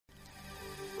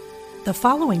The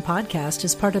following podcast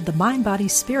is part of the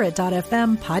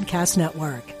MindBodySpirit.fm podcast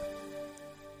network.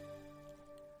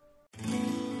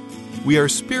 We are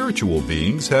spiritual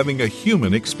beings having a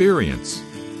human experience.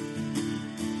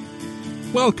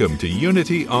 Welcome to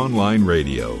Unity Online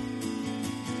Radio,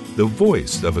 the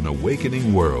voice of an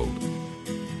awakening world.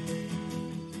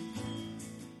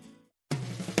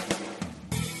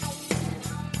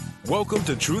 Welcome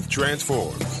to Truth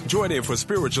Transforms. Join in for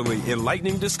spiritually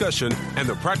enlightening discussion and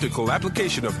the practical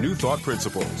application of new thought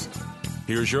principles.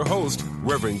 Here's your host,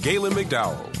 Reverend Galen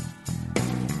McDowell.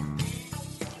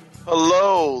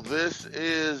 Hello, this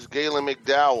is Galen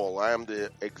McDowell. I am the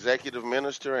Executive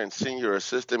Minister and Senior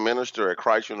Assistant Minister at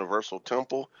Christ Universal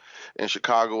Temple in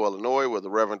Chicago, Illinois, where the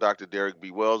Reverend Dr. Derek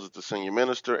B. Wells is the Senior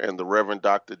Minister and the Reverend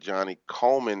Dr. Johnny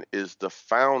Coleman is the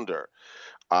founder.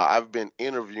 I've been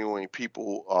interviewing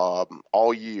people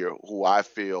all year who I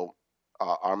feel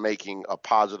are making a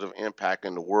positive impact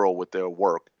in the world with their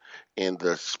work in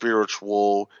the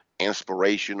spiritual,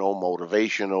 inspirational,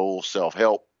 motivational,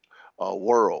 self-help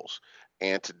worlds.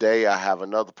 And today I have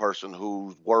another person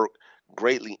whose work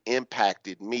greatly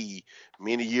impacted me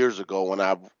many years ago when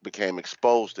I became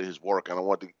exposed to his work. And I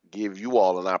want to give you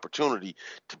all an opportunity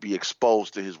to be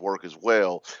exposed to his work as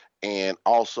well, and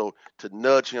also to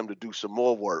nudge him to do some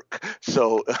more work.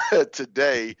 So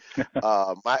today,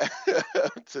 my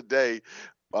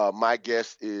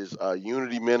guest is a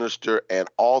Unity minister and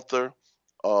author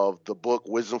of the book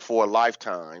Wisdom for a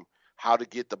Lifetime: How to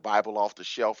Get the Bible Off the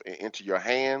Shelf and Into Your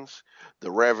Hands,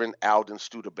 the Reverend Alden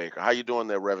Studebaker. How you doing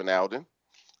there, Reverend Alden?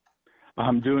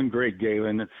 I'm doing great,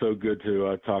 Galen. It's so good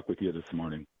to talk with you this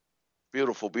morning.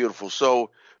 Beautiful, beautiful. So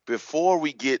before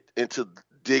we get into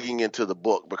digging into the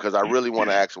book, because I really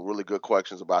want to ask some really good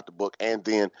questions about the book and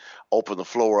then open the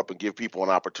floor up and give people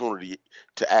an opportunity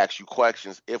to ask you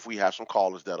questions if we have some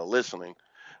callers that are listening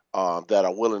that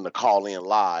are willing to call in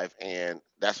live. And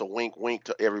that's a wink, wink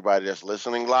to everybody that's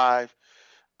listening live,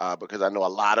 because I know a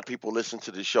lot of people listen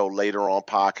to the show later on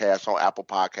podcasts, on Apple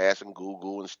Podcasts and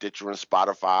Google and Stitcher and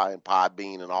Spotify and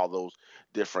Podbean and all those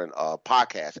different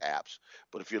podcast apps.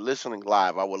 But if you're listening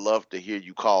live, I would love to hear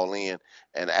you call in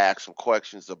and ask some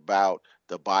questions about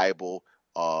the Bible,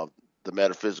 the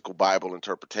metaphysical Bible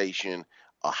interpretation,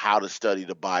 how to study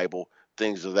the Bible,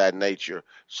 things of that nature,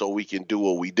 so we can do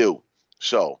what we do.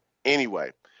 So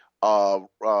anyway,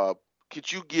 could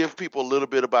you give people a little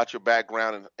bit about your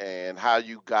background and how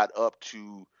you got up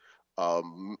to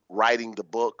writing the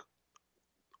book,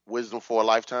 Wisdom for a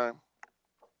Lifetime?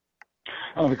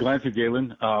 I'm glad to,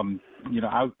 Galen.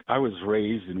 I was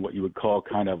raised in what you would call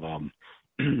kind of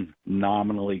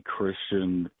nominally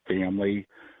Christian family.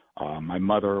 My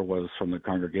mother was from the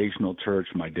Congregational Church.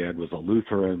 My dad was a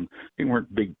Lutheran. We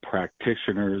weren't big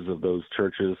practitioners of those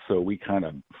churches, so we kind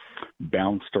of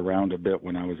bounced around a bit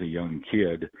when I was a young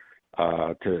kid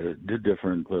to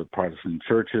different Protestant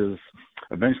churches,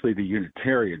 eventually the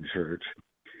Unitarian Church.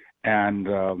 And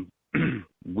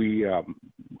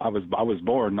I was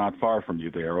born not far from you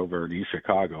there, over in East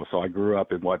Chicago. So I grew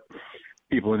up in what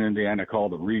people in Indiana call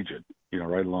the region,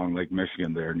 right along Lake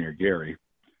Michigan there near Gary.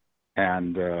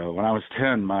 And when I was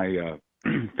 10, my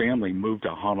family moved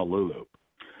to Honolulu,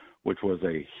 which was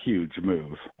a huge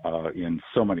move in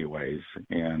so many ways.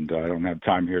 And I don't have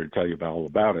time here to tell you all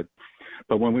about it.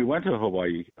 But when we went to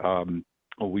Hawaii,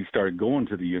 we started going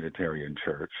to the Unitarian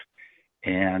Church.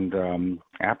 And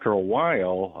after a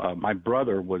while, my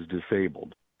brother was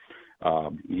disabled.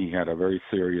 He had a very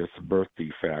serious birth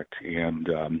defect and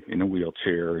in a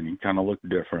wheelchair, and he kind of looked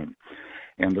different.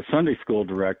 And the Sunday school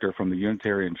director from the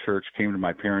Unitarian Church came to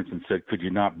my parents and said, "Could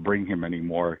you not bring him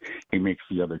anymore? He makes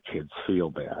the other kids feel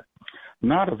bad."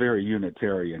 Not a very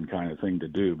Unitarian kind of thing to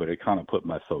do, but it kind of put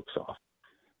my folks off.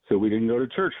 So we didn't go to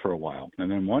church for a while.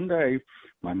 And then one day,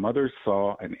 my mother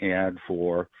saw an ad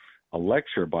for a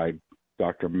lecture by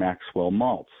Dr. Maxwell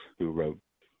Maltz, who wrote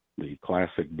the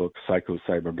classic book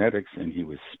Psycho-Cybernetics, and he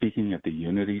was speaking at the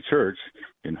Unity Church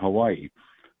in Hawaii.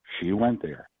 She went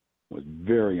there, was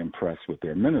very impressed with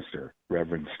their minister,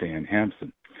 Reverend Stan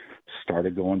Hansen,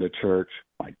 started going to church.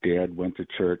 My dad went to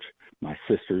church. My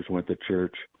sisters went to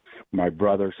church. My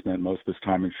brother spent most of his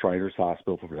time in Shriners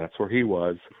Hospital, that's where he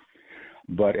was.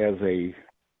 But as a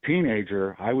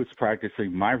teenager, I was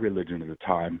practicing my religion at the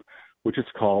time, which is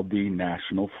called the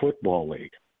National Football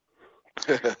League.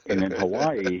 And in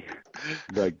Hawaii,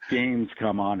 the games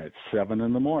come on at 7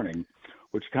 in the morning,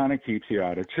 which kind of keeps you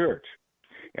out of church.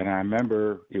 And I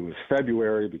remember it was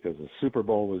February because the Super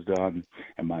Bowl was done,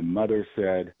 and my mother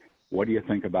said, "What do you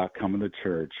think about coming to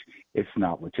church? It's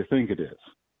not what you think it is."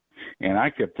 And I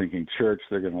kept thinking, church,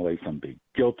 they're going to lay some big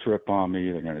guilt trip on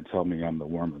me. They're going to tell me I'm the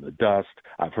worm of the dust.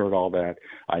 I've heard all that.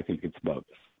 I think it's bogus.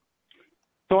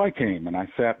 So I came and I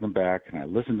sat in the back and I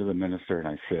listened to the minister and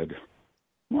I said,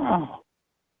 wow,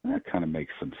 that kind of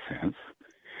makes some sense.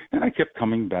 And I kept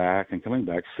coming back,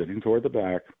 sitting toward the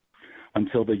back,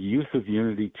 until the Youth of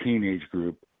Unity teenage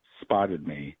group spotted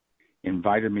me,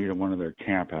 invited me to one of their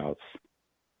campouts,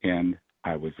 and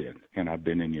I was in. And I've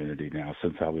been in Unity now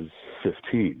since I was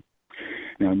 15.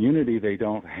 Now, in Unity, they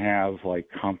don't have like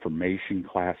confirmation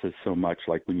classes so much,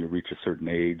 like when you reach a certain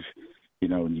age, you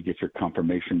know, and you get your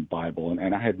confirmation Bible.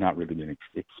 And I had not really been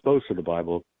exposed to the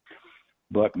Bible.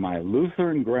 But my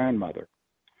Lutheran grandmother,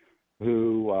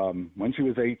 who, when she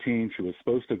was 18, she was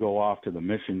supposed to go off to the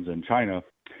missions in China,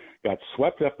 got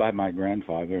swept up by my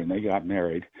grandfather, and they got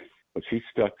married. But she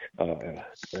stuck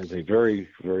as a very,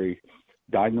 very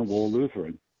dyed-in-the-wool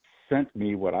Lutheran, sent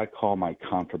me what I call my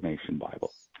confirmation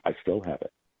Bible. I still have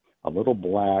it. A little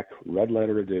black,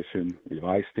 red-letter edition,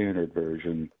 Revised Standard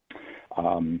Version.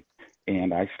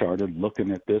 And I started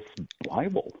looking at this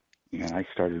Bible, and I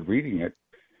started reading it.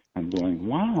 I'm going,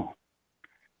 wow,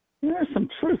 there's some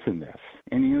truth in this.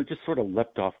 And, you know, it just sort of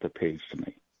leapt off the page to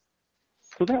me.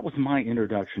 So that was my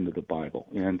introduction to the Bible.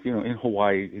 And, you know, in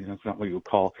Hawaii, you know, it's not what you would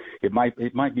call, it might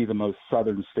be the most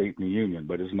southern state in the Union,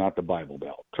 but it's not the Bible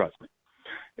Belt, trust me.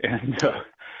 And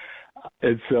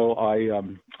so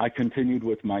I continued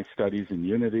with my studies in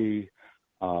Unity,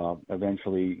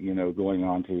 eventually, you know, going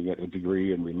on to get a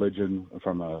degree in religion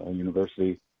from a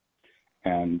university,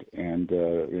 and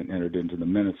entered into the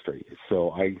ministry.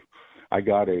 So I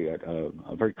got a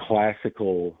very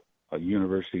classical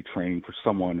university training for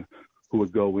someone who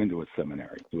would go into a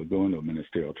seminary, who would go into a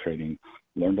ministerial training,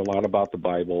 learned a lot about the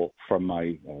Bible from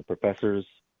my professors,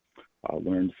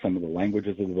 learned some of the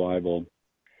languages of the Bible.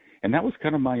 And that was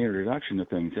kind of my introduction to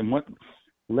things. And what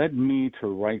led me to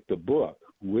write the book,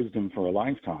 Wisdom for a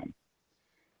Lifetime,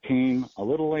 came a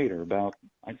little later,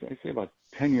 I'd say about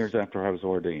 10 years after I was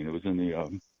ordained. It was in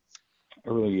the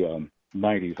early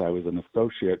 90s. I was an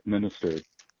associate minister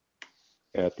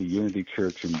at the Unity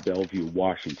Church in Bellevue,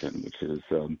 Washington, which is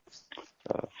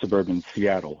suburban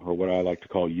Seattle, or what I like to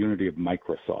call Unity of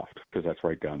Microsoft, because that's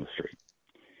right down the street.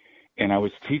 And I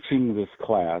was teaching this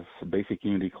class, a basic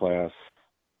Unity class.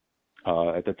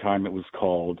 At the time, it was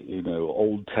called, you know,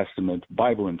 Old Testament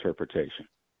Bible interpretation.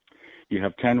 You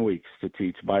have 10 weeks to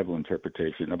teach Bible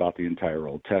interpretation about the entire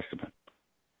Old Testament,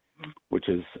 which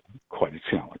is quite a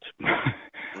challenge.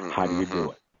 How do you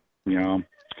do it? You know?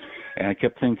 And I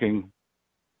kept thinking,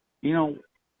 you know,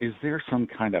 is there some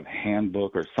kind of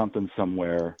handbook or something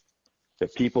somewhere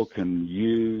that people can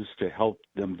use to help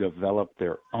them develop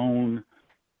their own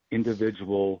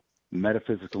individual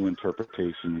metaphysical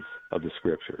interpretations of the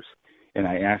scriptures? And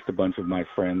I asked a bunch of my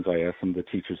friends, I asked some of the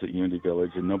teachers at Unity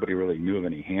Village, and nobody really knew of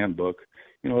any handbook,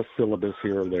 you know, a syllabus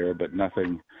here or there, but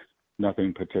nothing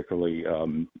particularly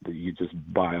that you just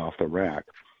buy off the rack.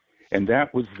 And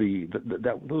that was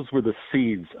those were the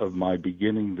seeds of my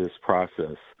beginning this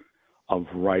process of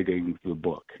writing the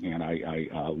book. And I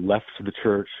left the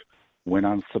church, went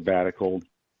on sabbatical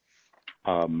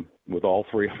with all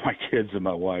three of my kids and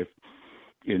my wife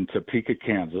in Topeka,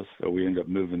 Kansas. So we ended up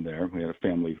moving there. We had a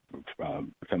family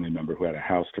member who had a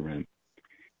house to rent.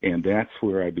 And that's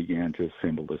where I began to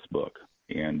assemble this book.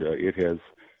 And it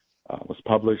was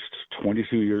published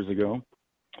 22 years ago.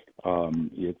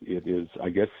 It is, I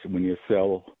guess, when you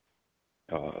sell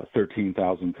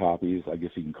 13,000 copies, I guess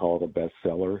you can call it a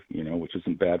bestseller, you know, which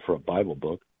isn't bad for a Bible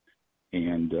book.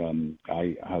 And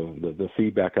the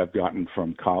feedback I've gotten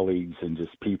from colleagues and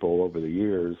just people over the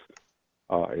years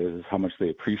is how much they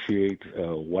appreciate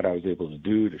what I was able to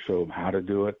do to show them how to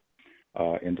do it,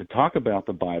 and to talk about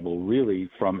the Bible really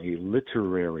from a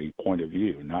literary point of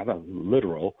view, not a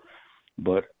literal,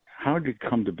 but how did it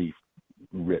come to be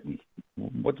written?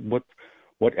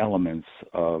 What elements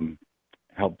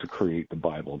helped to create the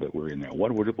Bible that we're in there?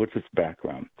 What's its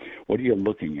background? What are you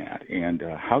looking at? And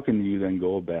how can you then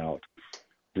go about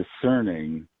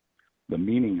discerning the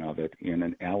meaning of it in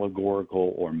an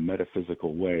allegorical or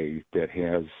metaphysical way that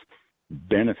has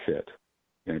benefit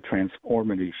in a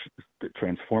transformative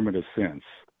sense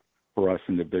for us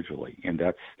individually? And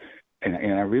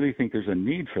I really think there's a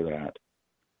need for that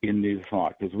in New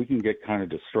Thought, because we can get kind of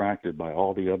distracted by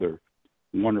all the other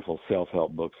wonderful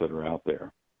self-help books that are out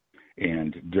there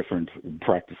and different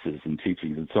practices and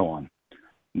teachings and so on.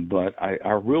 But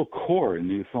our real core in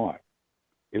New Thought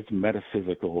is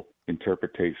metaphysical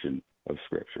interpretation of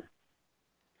Scripture.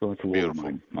 So that's a little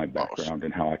of my background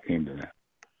and how I came to that.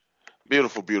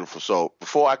 Beautiful, beautiful. So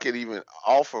before I could even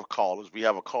offer callers, we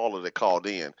have a caller that called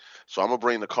in. So I'm gonna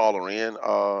bring the caller in,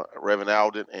 Reverend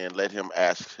Alden, and let him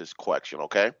ask his question.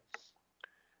 Okay.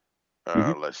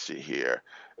 Hmm. Let's see here.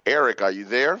 Eric, are you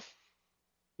there?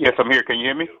 Yes, I'm here. Can you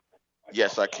hear me?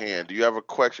 Yes, I can. Do you have a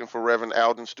question for Reverend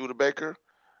Alden Studebaker?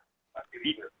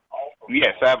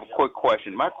 Yes, I have a quick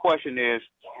question. My question is,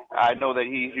 I know that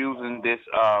he's using this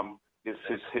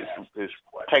his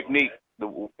technique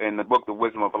in the book, The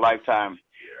Wisdom of a Lifetime,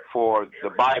 for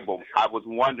the Bible. I was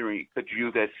wondering, could you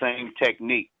use that same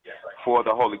technique for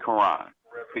the Holy Quran?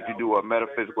 Could you do a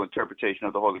metaphysical interpretation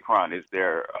of the Holy Quran? Is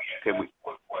there? Can we?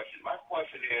 My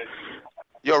question is.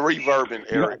 You're reverbing,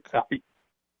 Eric.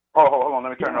 Hold on.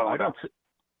 Let me turn it on.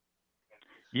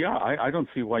 I don't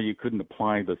see why you couldn't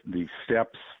apply the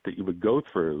steps that you would go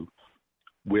through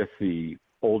with the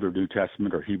older New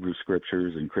Testament or Hebrew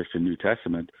Scriptures and Christian New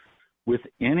Testament with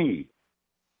any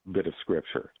bit of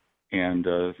Scripture. And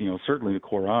certainly the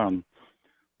Quran,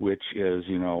 which is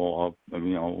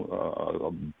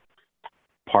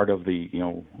part of the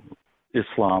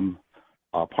Islam,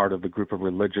 part of the group of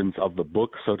religions of the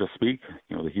book, so to speak.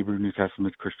 The Hebrew New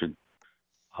Testament, Christian.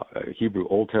 Hebrew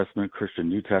Old Testament, Christian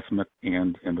New Testament,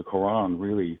 and the Quran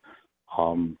really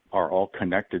are all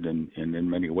connected in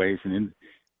many ways. And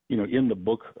in the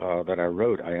book that I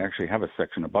wrote, I actually have a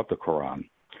section about the Quran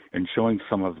and showing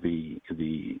some of the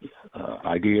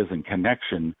ideas and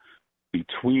connection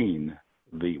between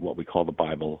what we call the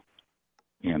Bible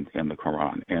and the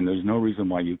Quran. And there's no reason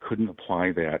why you couldn't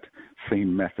apply that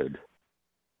same method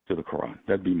to the Quran.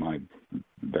 That'd be my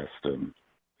best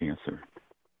answer.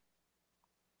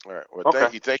 All right. Well,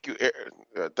 Okay. thank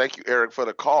you, Eric, for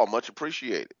the call. Much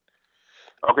appreciated.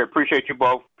 Okay, appreciate you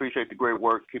both. Appreciate the great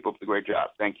work. Keep up the great job.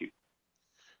 Thank you.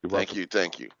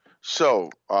 Thank you.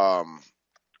 So,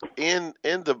 in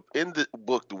the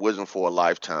book, The Wisdom for a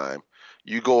Lifetime,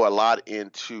 you go a lot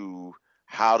into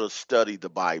how to study the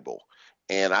Bible.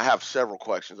 And I have several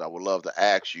questions I would love to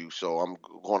ask you, so I'm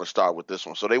going to start with this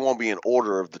one. So they won't be in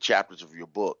order of the chapters of your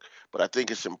book, but I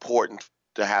think it's important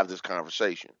to have this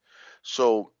conversation.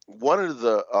 So one of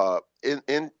the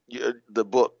in the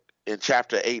book, in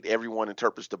chapter 8, Everyone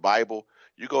Interprets the Bible,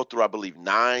 you go through, I believe,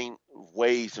 9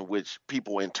 ways in which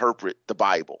people interpret the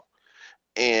Bible.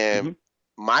 And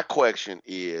my question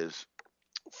is,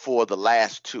 for the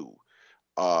last 2,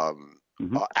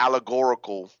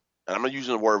 allegorical, and I'm not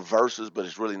using the word verses, but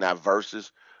it's really not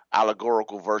verses,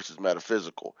 allegorical versus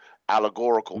metaphysical,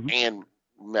 allegorical and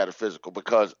metaphysical,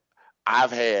 because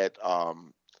I've had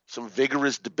some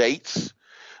vigorous debates.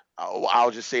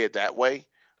 I'll just say it that way.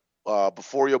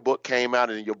 Before your book came out,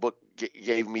 and your book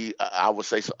gave me, I would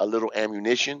say, a little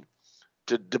ammunition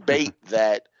to debate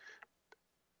that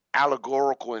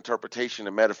allegorical interpretation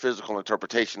and metaphysical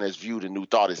interpretation as viewed in New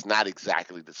Thought is not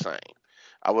exactly the same.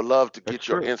 I would love to get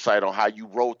your insight on how you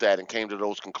wrote that and came to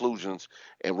those conclusions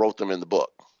and wrote them in the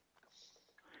book.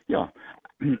 Yeah.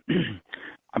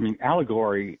 I mean,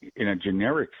 allegory in a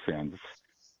generic sense,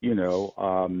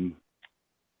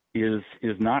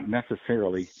 is not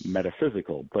necessarily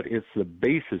metaphysical, but it's the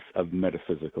basis of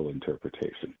metaphysical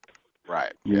interpretation.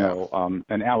 Right.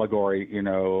 An allegory,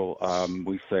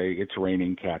 we say it's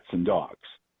raining cats and dogs.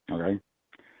 Okay.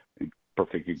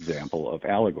 Perfect example of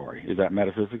allegory. Is that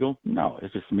metaphysical? No,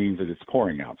 it just means that it's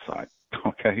pouring outside.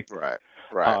 Okay. Right.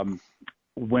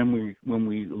 When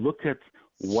we look at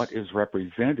what is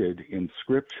represented in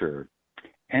Scripture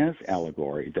as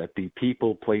allegory, that the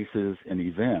people, places, and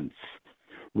events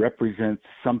represent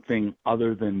something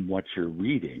other than what you're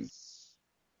reading,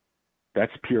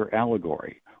 that's pure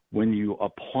allegory. When you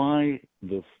apply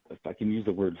this, if I can use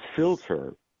the word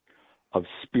filter, of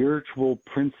spiritual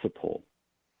principle,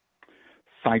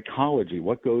 psychology,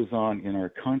 what goes on in our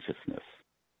consciousness,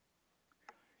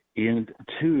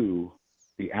 into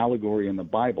the allegory in the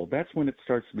Bible, that's when it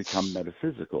starts to become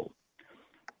metaphysical.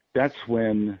 That's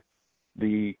when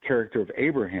the character of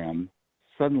Abraham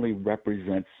suddenly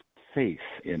represents faith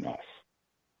in us,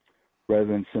 rather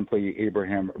than simply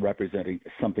Abraham representing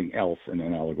something else in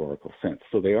an allegorical sense.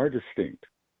 So they are distinct.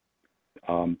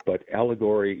 But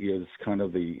allegory is kind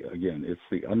of it's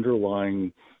the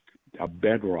underlying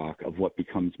bedrock of what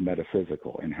becomes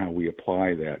metaphysical, and how we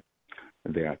apply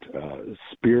that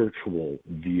spiritual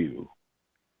view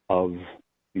of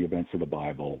the events of the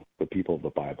Bible, the people of the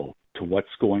Bible, to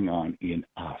what's going on in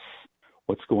us,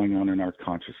 what's going on in our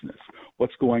consciousness,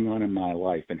 what's going on in my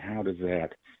life, and how does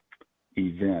that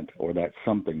event or that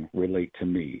something relate to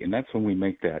me. And that's when we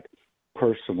make that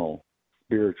personal,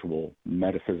 spiritual,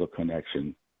 metaphysical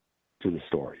connection to the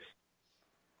stories.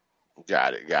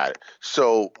 Got it.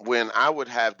 So when I would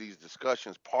have these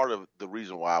discussions, part of the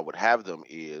reason why I would have them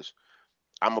is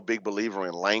I'm a big believer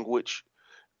in language,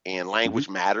 and language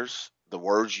matters. The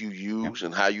words you use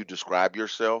and how you describe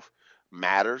yourself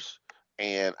matters.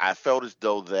 And I felt as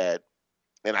though that,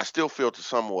 and I still feel to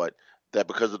somewhat that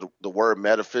because of the word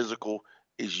metaphysical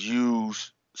is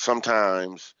used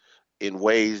sometimes in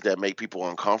ways that make people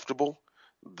uncomfortable,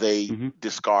 they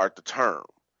discard the term.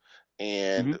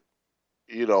 And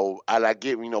I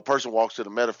get, person walks to the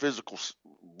metaphysical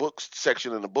books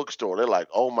section in the bookstore. They're like,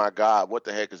 oh my God, what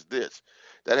the heck is this?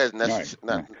 That has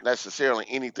not necessarily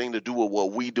anything to do with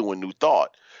what we do in New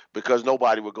Thought, because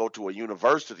nobody would go to a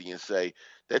university and say,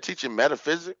 they're teaching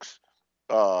metaphysics.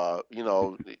 Let's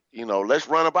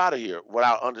run up out of here,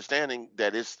 without understanding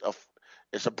that it's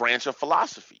a branch of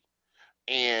philosophy,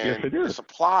 and it's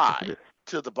applied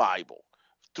to the Bible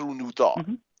through New Thought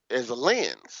as a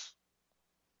lens.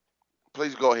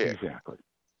 Please go ahead. Exactly.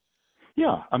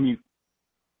 Yeah, I mean,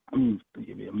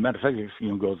 metaphysics,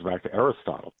 goes back to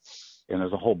Aristotle, and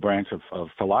there's a whole branch of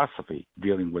philosophy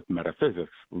dealing with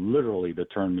metaphysics. Literally, the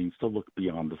term means to look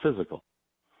beyond the physical,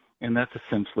 and that's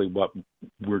essentially what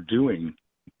we're doing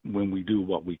when we do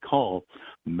what we call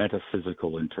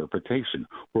metaphysical interpretation.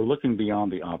 We're looking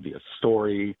beyond the obvious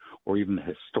story or even the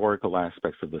historical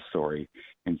aspects of the story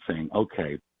and saying,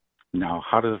 okay, now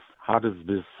how does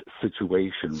this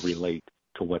situation relate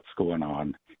to what's going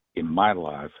on in my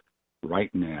life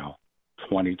right now,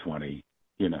 2020,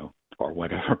 or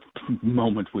whatever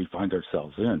moment we find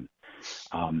ourselves in.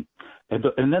 And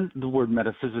then the word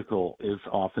metaphysical is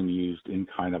often used in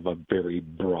kind of a very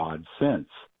broad sense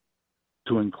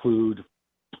to include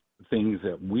things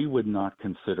that we would not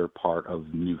consider part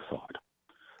of New Thought.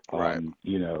 Right. And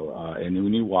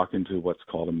when you walk into what's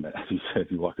called as you said,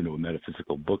 you walk into a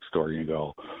metaphysical bookstore and you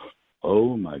go,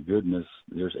 oh my goodness,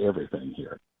 there's everything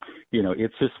here.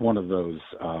 It's just one of those,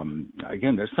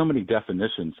 again, there's so many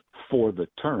definitions for the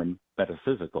term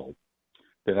metaphysical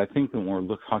that I think when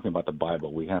we're talking about the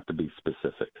Bible, we have to be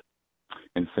specific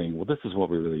and saying, well, this is what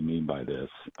we really mean by this,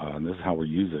 and this is how we're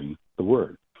using the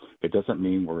word. It doesn't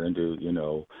mean we're into,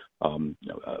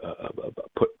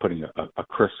 putting a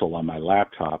crystal on my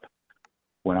laptop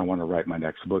when I want to write my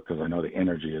next book, because I know the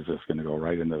energy is just going to go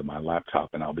right into my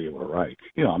laptop and I'll be able to write.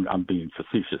 I'm being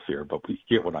facetious here, but we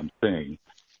get what I'm saying.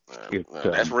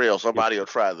 That's real. Somebody will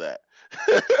try that.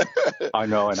 I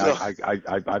know, and so,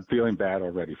 I'm feeling bad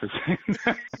already for saying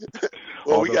that.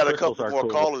 Well, we got a couple more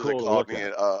callers that called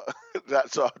in,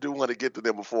 so I do want to get to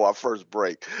them before our first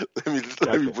break.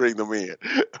 Let me bring them in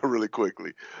really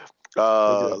quickly.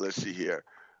 Okay. Let's see here.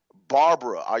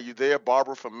 Barbara, are you there?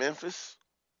 Barbara from Memphis?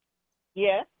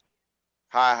 Yes.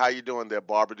 Hi, how you doing there,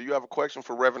 Barbara? Do you have a question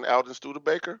for Reverend Alden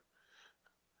Studebaker?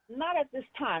 Not at this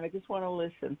time. I just want to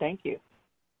listen. Thank you.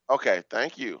 Okay,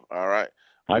 thank you. All right.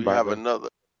 Hi,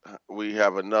 we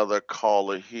have another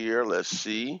caller here. Let's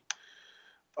see.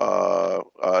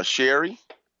 Sherry,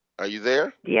 are you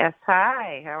there? Yes.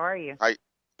 Hi. How are you? Hi.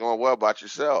 Doing well. About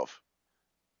yourself?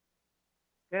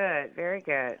 Good. Very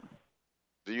good.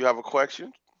 Do you have a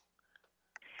question?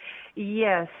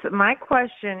 Yes. My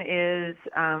question is,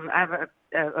 I have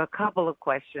a couple of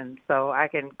questions, so I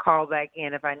can call back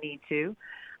in if I need to.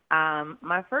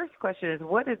 My first question is,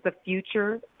 what is the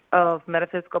future of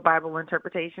metaphysical Bible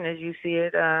interpretation as you see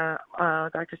it,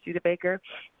 Dr. Studebaker?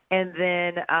 And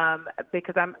then,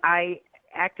 because I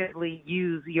actively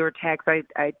use your text,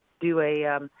 I do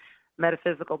a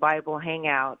metaphysical Bible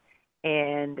hangout,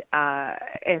 and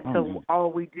so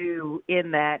all we do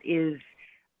in that is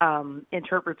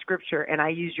interpret Scripture, and I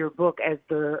use your book as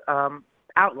the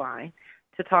outline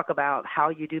to talk about how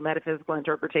you do metaphysical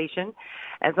interpretation.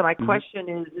 And so my question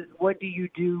is what do you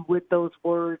do with those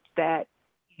words that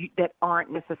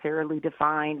aren't necessarily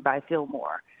defined by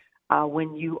Fillmore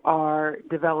when you are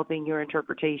developing your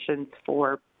interpretations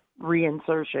for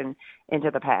reinsertion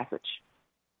into the passage?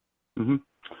 Mm-hmm.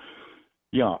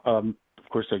 Yeah, of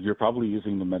course, you're probably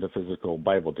using the Metaphysical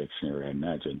Bible Dictionary, I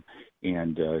imagine.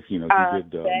 And, you did...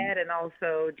 that and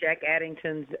also Jack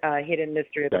Addington's Hidden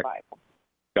Mystery of the Bible.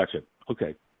 Gotcha.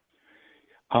 Okay.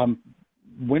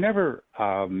 Whenever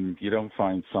you don't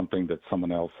find something that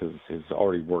someone else has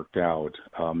already worked out,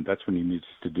 that's when you need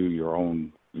to do your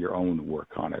own work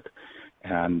on it.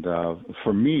 And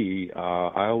for me,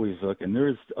 I always look, and there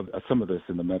is some of this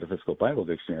in the Metaphysical Bible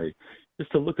Dictionary, is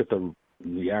to look at the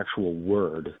actual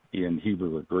word in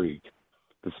Hebrew or Greek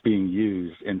that's being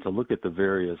used, and to look at the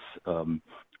various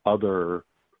other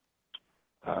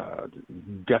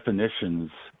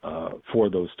definitions for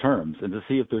those terms, and to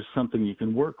see if there's something you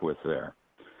can work with there.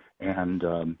 And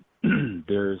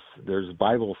there's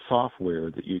Bible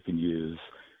software that you can use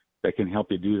that can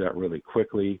help you do that really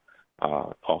quickly.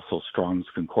 Also, Strong's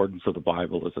Concordance of the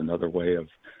Bible is another way of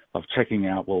checking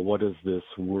out, well, what does this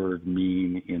word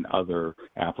mean in other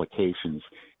applications,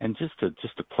 and just to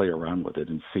play around with it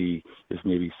and see if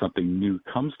maybe something new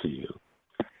comes to you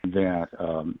that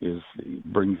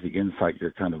brings the insight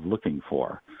you're kind of looking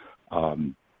for.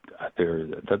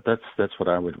 That's what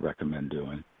I would recommend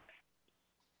doing.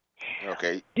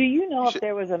 Okay. Do you know if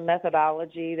there was a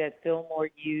methodology that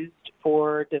Fillmore used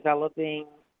for developing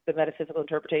the metaphysical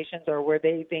interpretations, or were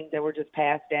they things that were just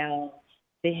passed down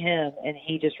to him and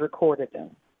he just recorded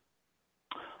them?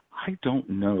 I don't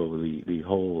know the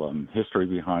whole history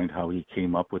behind how he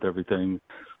came up with everything.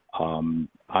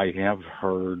 I have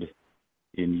heard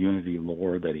in Unity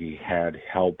Lore that he had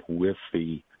help with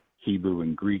the Hebrew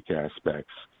and Greek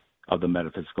aspects of the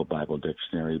Metaphysical Bible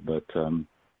Dictionary, but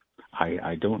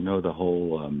I don't know the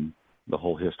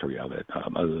whole history of it,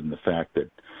 other than the fact that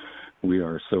we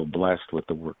are so blessed with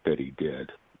the work that he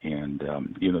did. And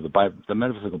the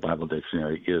Metaphysical Bible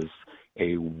Dictionary is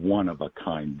a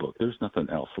one-of-a-kind book. There's nothing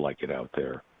else like it out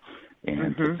there.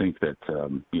 And to think that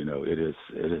it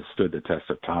has stood the test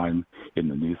of time in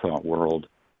the New Thought world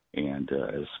and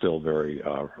is still very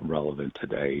relevant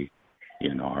today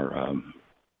in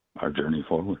our journey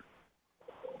forward.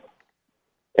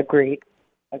 Agreed.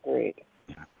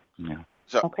 Yeah.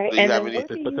 So, okay. Do you And have then any? what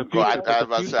do you I was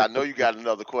about to say, I know you got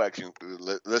another question.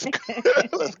 Let's go ahead,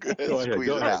 squeeze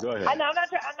it out. Go ahead. I'm not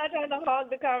trying to hog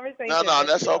the conversation. No,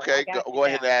 that's okay. Go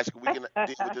ahead now. and ask. We can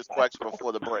deal with this question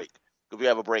before the break, because we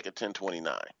have a break at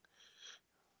 10:29.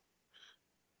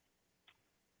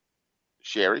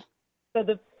 Sherry? So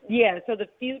the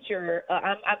future.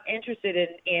 I'm interested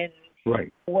in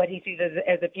right. what he sees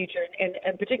as a future,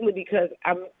 and particularly because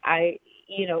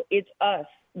it's us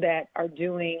that are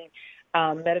doing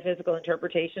metaphysical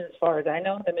interpretation, as far as I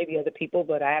know. There may be other people,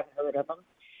 but I haven't heard of them.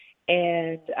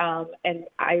 And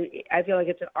I feel like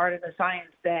it's an art and a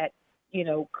science that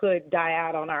could die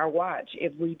out on our watch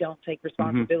if we don't take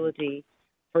responsibility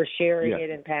for sharing it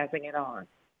and passing it on.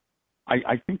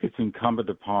 I think it's incumbent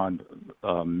upon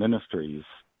ministries,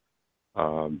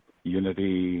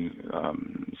 Unity,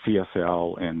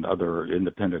 CSL, and other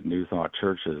independent New Thought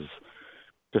churches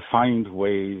to find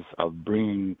ways of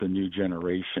bringing the new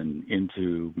generation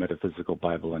into metaphysical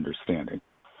Bible understanding.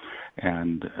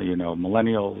 And,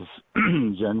 millennials,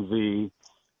 Gen Z,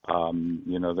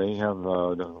 they have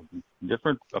a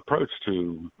different approach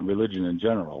to religion in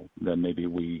general than maybe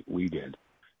we did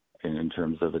in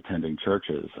terms of attending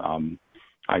churches.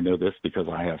 I know this because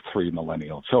I have 3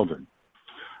 millennial children.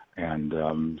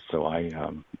 And so I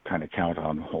kind of count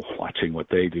on watching what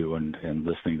they do and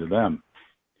listening to them.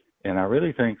 And I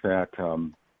really think that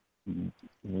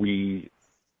we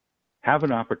have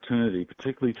an opportunity,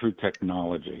 particularly through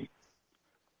technology,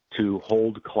 to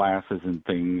hold classes and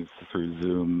things through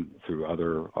Zoom, through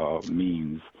other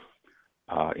means,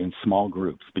 in small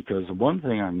groups. Because one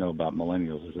thing I know about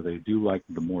millennials is that they do like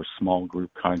the more small group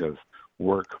kind of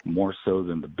work more so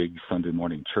than the big Sunday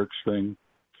morning church thing.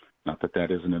 Not that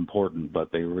that isn't important,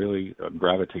 but they really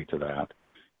gravitate to that.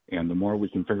 And the more we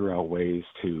can figure out ways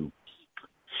to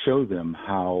show them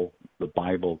how the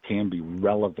Bible can be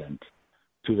relevant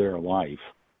to their life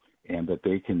and that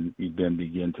they can then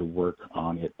begin to work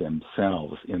on it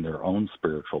themselves in their own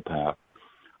spiritual path,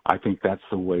 I think that's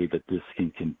the way that this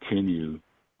can continue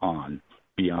on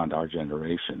beyond our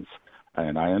generations.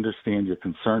 And I understand your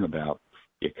concern about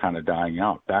it kind of dying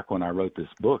out. Back when I wrote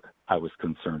this book, I was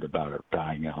concerned about it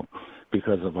dying out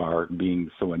because of our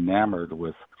being so enamored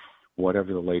with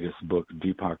whatever the latest book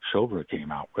Deepak Chopra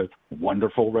came out with.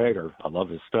 Wonderful writer. I love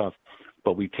his stuff.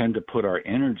 But we tend to put our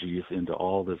energies into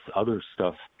all this other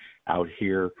stuff out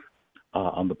here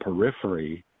on the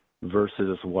periphery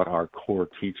versus what our core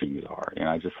teachings are. And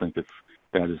I just think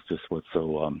that is just what's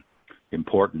so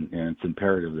important, and it's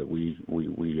imperative that we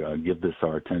give this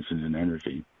our attention and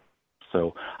energy.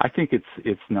 So I think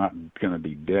it's not going to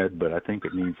be dead, but I think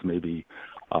it needs maybe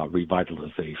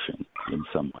revitalization in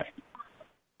some way.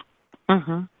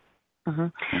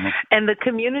 And the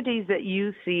communities that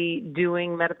you see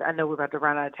doing I know we're about to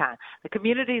run out of time. The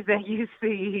communities that you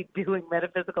see doing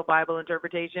metaphysical Bible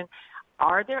interpretation,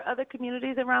 are there other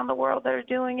communities around the world that are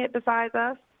doing it besides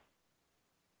us?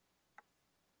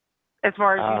 As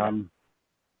far as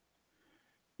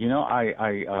you know?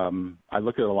 I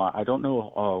look at a lot. I don't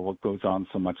know what goes on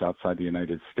so much outside the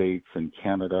United States and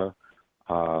Canada,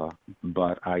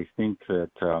 but I think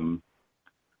that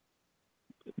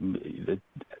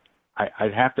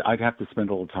I'd have to spend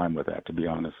a little time with that, to be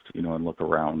honest, and look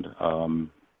around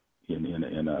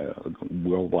in a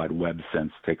World Wide Web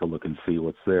sense, take a look and see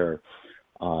what's there.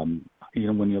 When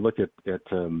you look at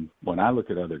when I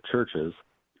look at other churches,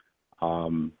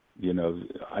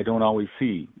 I don't always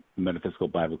see metaphysical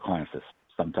Bible classes.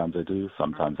 Sometimes I do,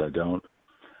 sometimes I don't.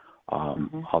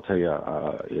 I'll tell you,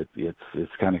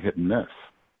 it's kind of hit and miss.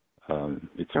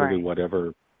 It's really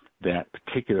whatever that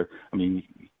particular. I mean,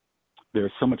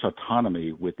 there's so much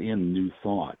autonomy within New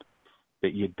Thought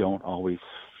that you don't always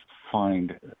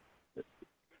find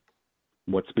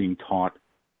what's being taught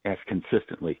as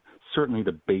consistently. Certainly,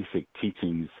 the basic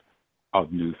teachings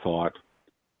of New Thought.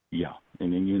 Yeah,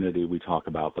 and in Unity we talk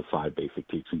about the 5 basic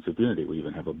teachings of Unity. We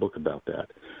even have a book about that.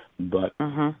 But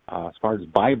as far as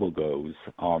Bible goes,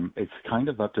 it's kind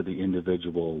of up to the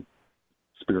individual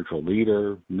spiritual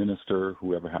leader, minister,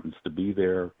 whoever happens to be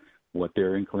there, what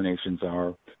their inclinations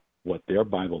are, what their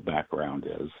Bible background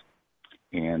is.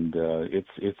 And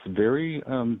it's very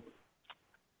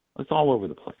it's all over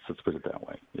the place. Let's put it that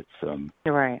way. It's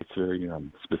it's very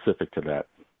specific to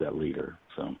that leader.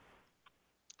 So.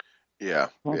 Yeah.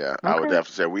 I would have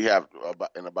to say we have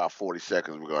in about 40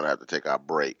 seconds we're going to have to take our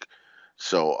break.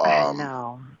 So I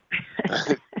know.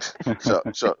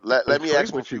 so let me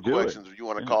ask you a few questions. If you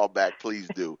want to call back, please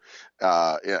do.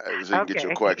 So you can get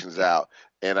your questions out.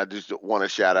 And I just want to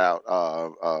shout out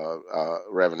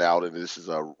Reverend Alden. This is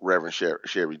Reverend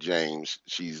Sherry James.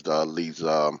 She's leads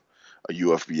a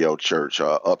UFBO church,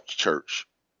 Up Church,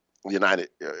 United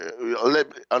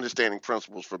Understanding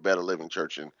Principles for Better Living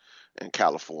Church in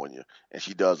California, and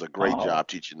she does a great job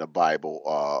teaching the Bible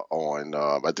on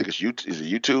I think it's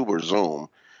YouTube or Zoom.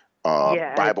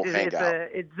 Bible Hangout.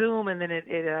 It's Zoom, and then it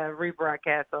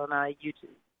rebroadcasts on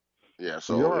YouTube. Yeah,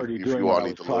 so if you all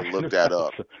need to look that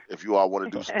up, if you all want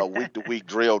to do a week-to-week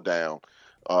drill down,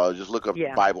 just look up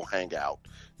Bible Hangout,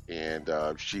 and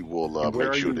she will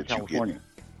make sure that you get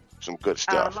some good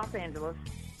stuff. Los Angeles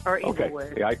or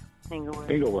Inglewood. Okay.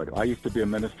 Inglewood. I used to be a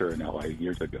minister in LA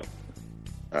years ago.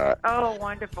 Oh,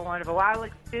 wonderful. Well, I'll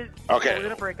extend. Okay. We're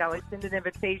gonna break. I'll extend an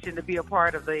invitation to be a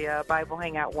part of the Bible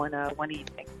Hangout one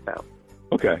evening. So.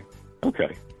 Okay. Thank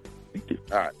you.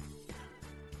 All right.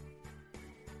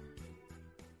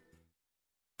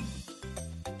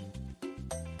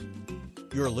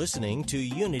 You're listening to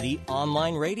Unity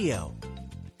Online Radio,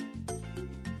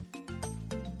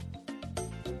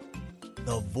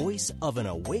 the voice of an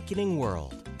awakening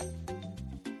world.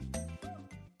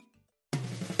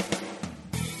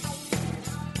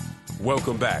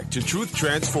 Welcome back to Truth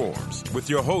Transforms with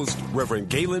your host, Reverend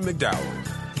Galen McDowell.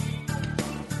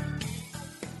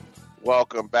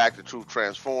 Welcome back to Truth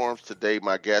Transforms. Today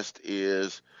my guest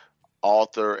is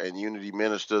author and Unity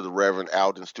minister, the Reverend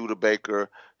Alden Studebaker.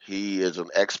 He is an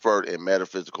expert in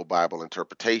metaphysical Bible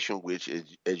interpretation, which is,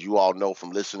 as you all know from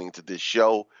listening to this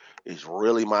show, is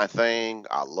really my thing.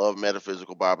 I love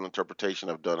metaphysical Bible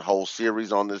interpretation. I've done a whole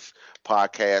series on this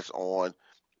podcast on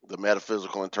the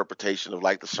metaphysical interpretation of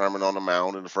like the Sermon on the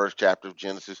Mount in the first chapter of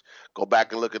Genesis. Go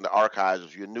back and look in the archives.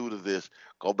 If you're new to this,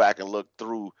 go back and look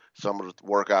through some of the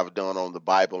work I've done on the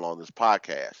Bible on this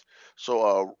podcast.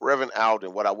 So, Reverend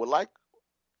Alden, what I would like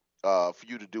for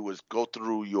you to do is go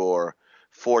through your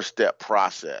 4-step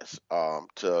process I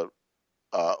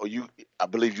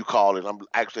believe you call it, I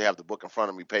actually have the book in front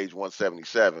of me, page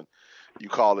 177. You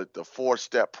call it the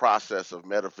 4-step process of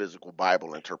metaphysical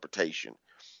Bible interpretation.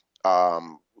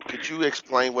 Could you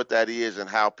explain what that is and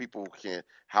how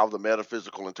the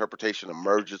metaphysical interpretation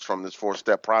emerges from this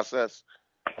 4-step process?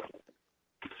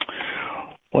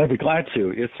 Well, I'd be glad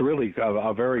to. It's really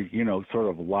a very, sort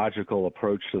of logical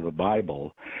approach to the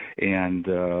Bible. And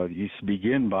you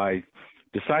begin by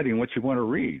deciding what you want to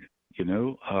read,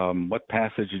 what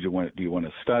passage do you want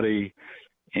to study.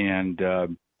 And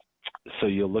so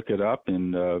you look it up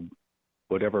in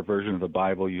whatever version of the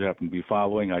Bible you happen to be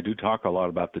following. I do talk a lot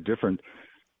about the different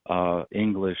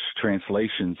English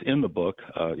translations in the book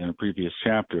in a previous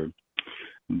chapter.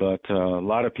 But a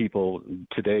lot of people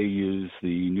today use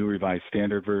the New Revised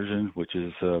Standard Version, which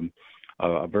is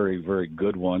a very, very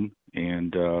good one.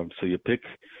 And so you pick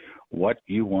what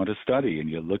you want to study, and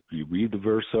you read the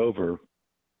verse over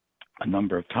a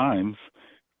number of times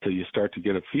till you start to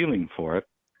get a feeling for it.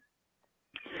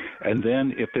 And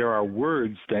then if there are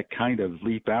words that kind of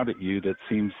leap out at you that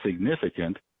seem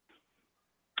significant,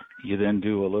 you then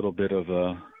do a little bit of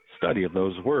a study of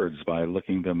those words by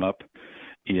looking them up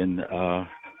in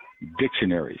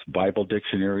dictionaries. Bible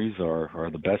dictionaries are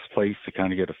the best place to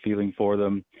kind of get a feeling for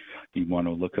them. You want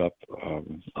to look up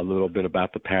a little bit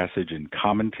about the passage in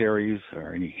commentaries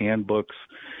or any handbooks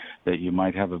that you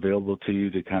might have available to you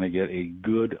to kind of get a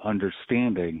good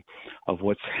understanding of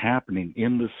what's happening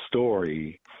in the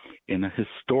story in a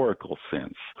historical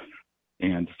sense,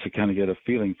 and to kind of get a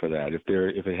feeling for that.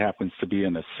 If it happens to be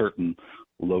in a certain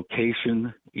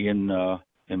location in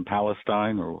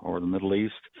Palestine or the Middle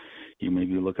East, you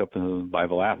maybe look up the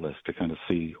Bible Atlas to kind of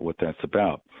see what that's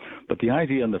about. But the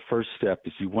idea in the first step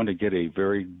is you want to get a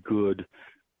very good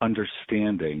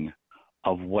understanding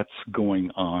of what's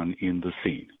going on in the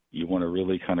scene. You want to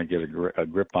really kind of get a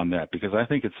grip on that, because I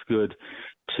think it's good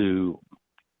to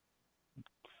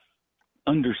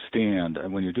understand,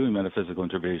 and when you're doing metaphysical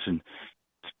interpretation,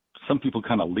 some people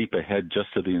kind of leap ahead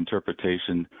just to the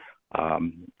interpretation,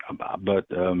 but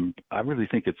I really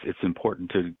think it's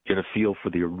important to get a feel for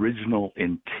the original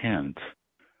intent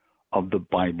of the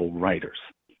Bible writers.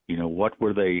 What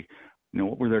were they?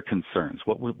 What were their concerns?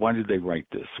 Why did they write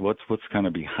this? What's kind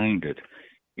of behind it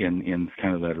in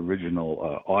kind of that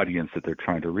original audience that they're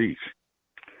trying to reach?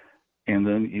 And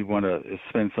then you want to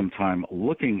spend some time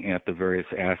looking at the various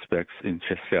aspects in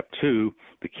step 2,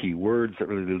 the key words that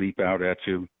really leap out at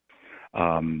you,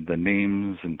 the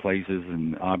names and places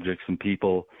and objects and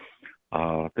people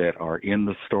that are in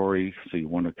the story. So you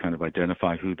want to kind of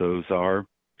identify who those are.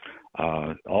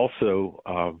 I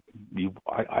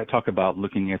talk about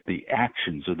looking at the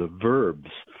actions or the verbs.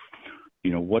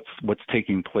 What's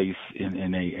taking place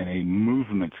in a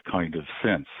movement kind of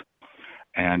sense.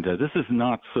 And this is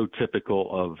not so typical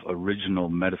of original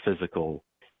metaphysical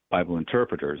Bible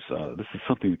interpreters. This is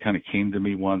something that kind of came to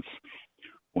me once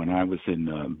when I was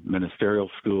in ministerial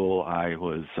school.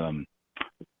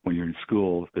 When you're in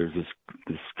school, there's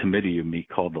this committee you meet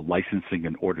called the Licensing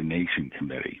and Ordination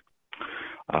Committee.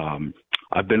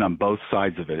 I've been on both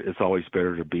sides of it. It's always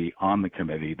better to be on the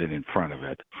committee than in front of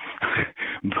it.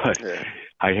 But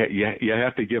you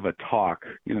have to give a talk,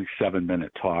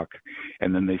 7-minute talk,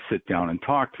 and then they sit down and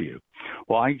talk to you.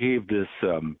 Well, I gave this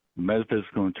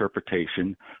metaphysical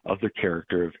interpretation of the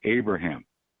character of Abraham.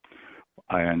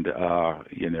 And,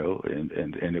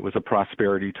 and it was a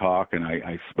prosperity talk, and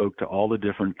I spoke to all the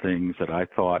different things that I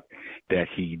thought that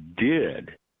he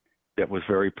did that was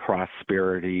very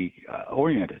prosperity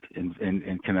oriented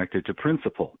and connected to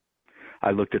principle.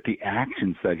 I looked at the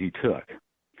actions that he took,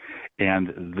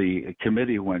 and the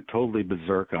committee went totally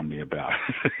berserk on me about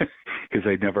it because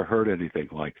they'd never heard anything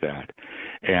like that.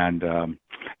 And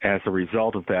as a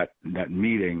result of that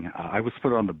meeting, I was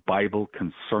put on the Bible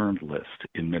concerned list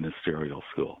in ministerial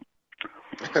school.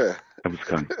 That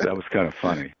was kind of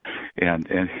funny. And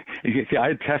you see, I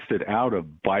had tested out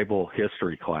of Bible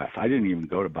history class. I didn't even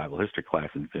go to Bible history class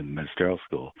in ministerial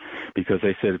school, because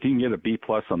they said if you can get a B+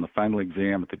 on the final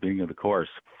exam at the beginning of the course,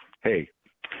 hey,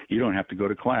 you don't have to go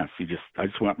to class. I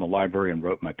just went in the library and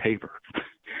wrote my paper.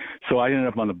 So I ended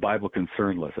up on the Bible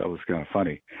concern list. That was kind of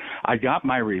funny. I got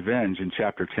my revenge in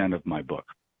chapter 10 of my book.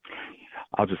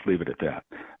 I'll just leave it at that.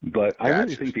 But I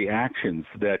really think the actions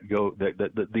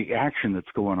the action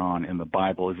that's going on in the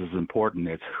Bible is as important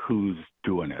as who's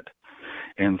doing it.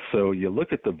 And so you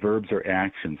look at the verbs or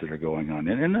actions that are going on,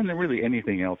 and then really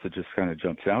anything else that just kind of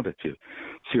jumps out at you.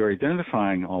 So you're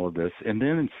identifying all of this, and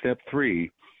then in step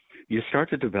 3, you start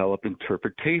to develop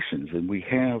interpretations. And we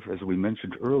have, as we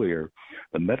mentioned earlier,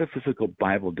 the Metaphysical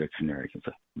Bible Dictionary. It's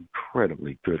an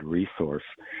incredibly good resource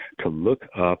to look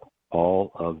up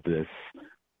all of this,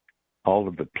 all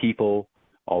of the people,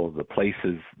 all of the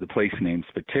places, the place names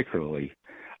particularly,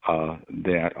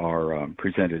 that are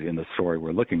presented in the story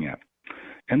we're looking at.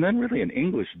 And then really an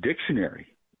English dictionary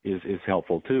is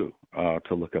helpful too,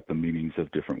 to look up the meanings of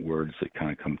different words that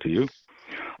kind of come to you.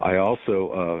 I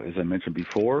also, as I mentioned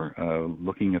before,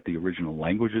 looking at the original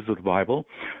languages of the Bible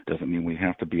doesn't mean we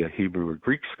have to be a Hebrew or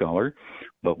Greek scholar,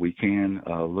 but we can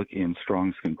look in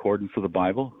Strong's Concordance of the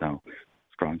Bible. Now,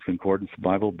 Strong's Concordance of the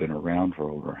Bible been around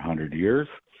for over 100 years.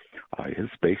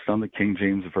 It's based on the King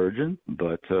James Version,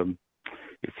 but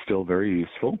it's still very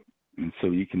useful. And so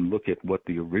you can look at what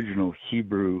the original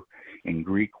Hebrew and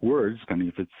Greek words, and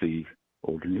if it's the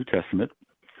Old and New Testament,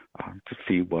 to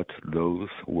see what those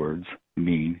words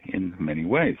mean in many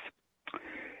ways.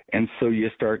 And so you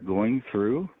start going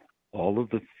through all of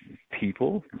the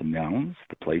people, the nouns,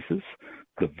 the places,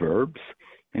 the verbs,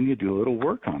 and you do a little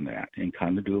work on that and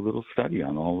kind of do a little study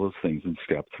on all those things in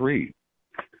step 3.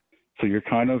 So you're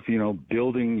kind of,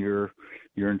 building your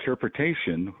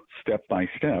interpretation step by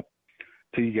step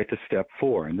till you get to step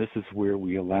 4. And this is where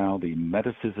we allow the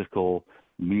metaphysical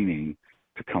meaning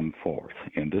to come forth.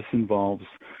 And this involves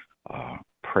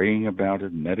praying about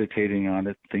it, meditating on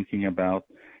it, thinking about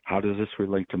how does this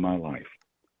relate to my life?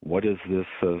 What is this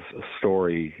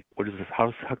story? What is this?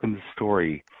 How can this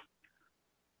story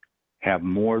have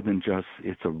more than just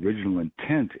its original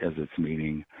intent as its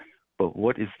meaning, but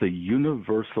what is the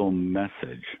universal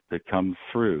message that comes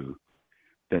through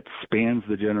that spans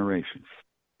the generations,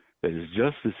 that is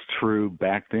just as true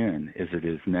back then as it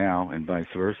is now, and vice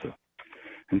versa?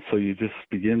 And so you just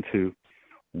begin to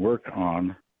work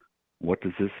on what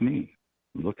does this mean?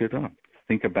 Look it up.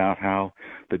 Think about how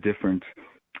the different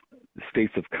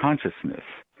states of consciousness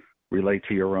relate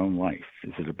to your own life.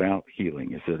 Is it about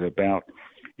healing? Is it about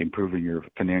improving your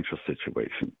financial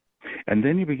situation? And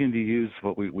then you begin to use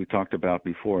what we talked about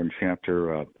before in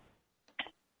chapter, I'm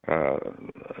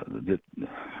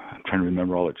trying to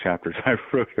remember all the chapters I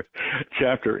wrote,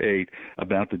 chapter 8,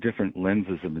 about the different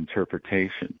lenses of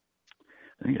interpretation.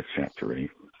 I think it's chapter 8.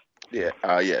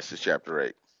 Yeah, yes, it's chapter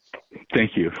 8.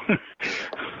 Thank you.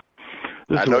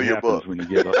 This I is know what your happens book. when you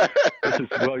get up.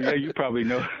 Well, yeah, you probably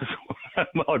know a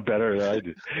lot better than I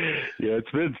do. Yeah,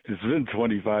 it's been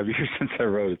 25 years since I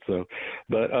wrote it. So,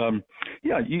 but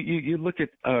yeah, you look at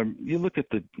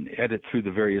it through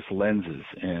the various lenses,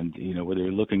 and whether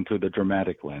you're looking through the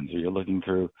dramatic lens or you're looking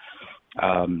through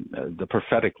the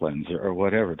prophetic lens or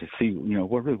whatever, to see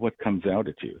what comes out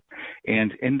at you,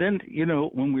 and then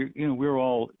when we're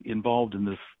all involved in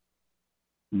this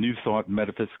New Thought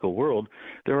metaphysical world,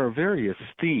 there are various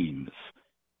themes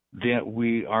that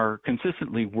we are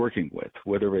consistently working with,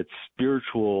 whether it's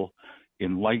spiritual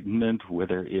enlightenment,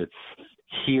 whether it's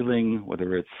healing,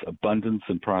 whether it's abundance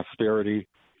and prosperity,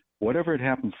 whatever it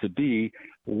happens to be.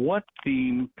 What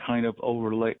theme kind of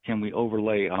can we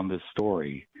overlay on this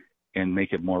story and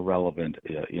make it more relevant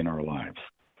in our lives?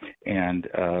 And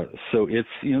so it's,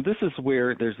 this is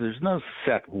where there's no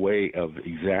set way of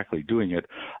exactly doing it,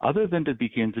 other than to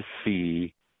begin to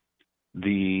see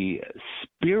the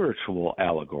spiritual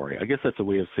allegory. I guess that's a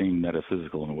way of saying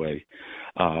metaphysical in a way,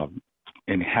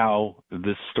 and how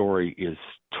this story is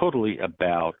totally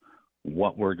about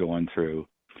what we're going through.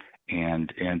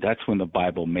 And that's when the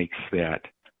Bible makes that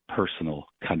personal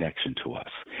connection to us.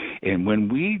 And when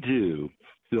we do,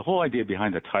 the whole idea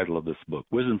behind the title of this book,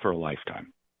 Wisdom for a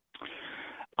Lifetime,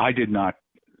 I did not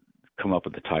come up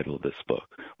with the title of this book.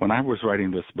 When I was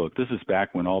writing this book, this is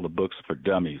back when all the books for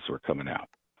dummies were coming out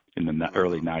in the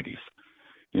early 90s.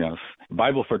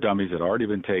 Bible for Dummies had already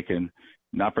been taken,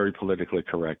 not very politically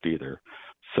correct either.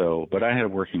 So, but I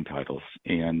had working titles,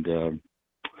 and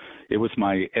it was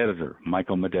my editor,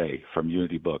 Michael Madej from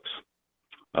Unity Books,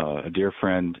 a dear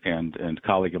friend and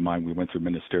colleague of mine. We went through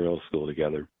ministerial school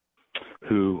together,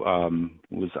 who I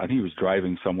think he was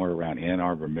driving somewhere around Ann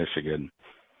Arbor, Michigan,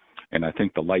 and I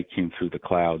think the light came through the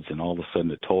clouds, and all of a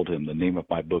sudden it told him the name of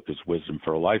my book is Wisdom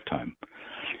for a Lifetime.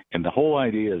 And the whole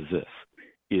idea is this: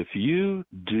 if you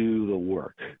do the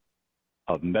work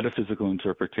of metaphysical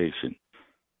interpretation,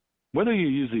 whether you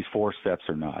use these 4 steps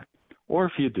or not, or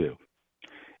if you do,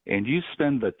 and you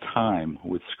spend the time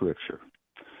with Scripture,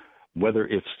 whether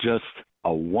it's just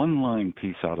a one-line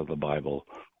piece out of the Bible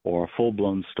or a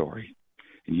full-blown story,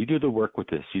 and you do the work with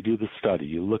this, you do the study,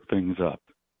 you look things up,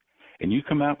 and you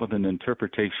come out with an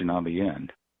interpretation on the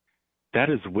end, that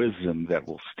is wisdom that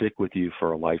will stick with you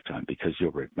for a lifetime, because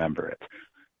you'll remember it.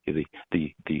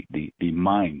 The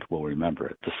mind will remember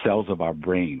it. The cells of our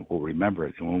brain will remember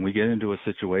it. And when we get into a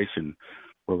situation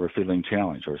where we're feeling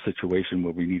challenged, or a situation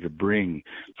where we need to bring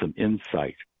some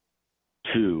insight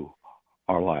to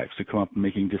our lives, to come up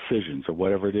making decisions or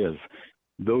whatever it is,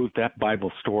 that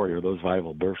Bible story or those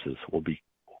Bible verses will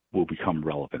become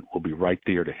relevant, will be right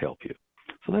there to help you.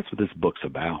 So that's what this book's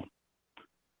about.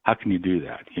 How can you do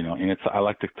that? And I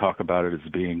like to talk about it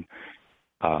as being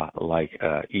like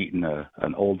eating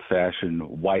an old-fashioned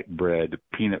white bread,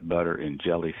 peanut butter, and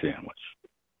jelly sandwich.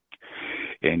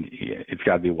 And it's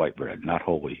got to be white bread, not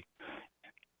whole wheat.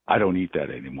 I don't eat that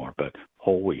anymore, but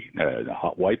whole wheat,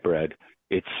 white bread,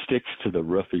 it sticks to the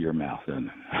roof of your mouth,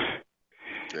 and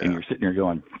you're sitting there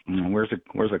going, "Where's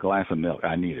a glass of milk?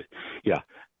 I need it." Yeah,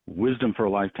 wisdom for a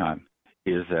lifetime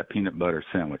is that peanut butter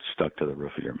sandwich stuck to the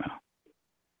roof of your mouth.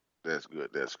 That's good.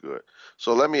 That's good.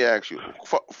 So let me ask you,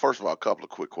 first of all, a couple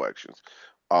of quick questions.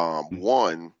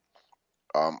 One,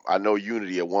 I know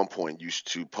Unity at one point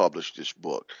used to publish this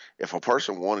book. If a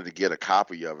person wanted to get a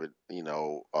copy of it,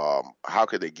 how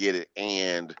could they get it?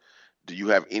 And do you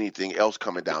have anything else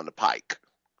coming down the pike?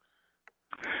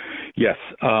 Yes.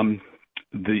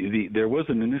 There was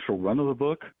an initial run of the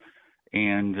book,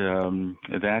 and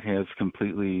that has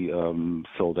completely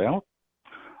sold out.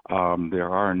 There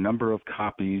are a number of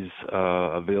copies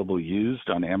available used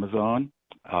on Amazon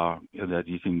that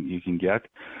you can get.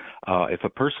 If a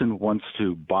person wants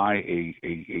to buy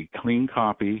a clean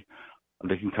copy,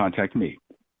 they can contact me.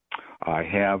 I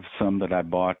have some that I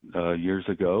bought years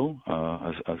ago,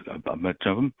 a bunch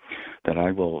of them, that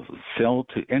I will sell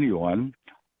to anyone,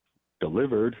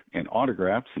 delivered and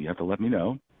autographed, so you have to let me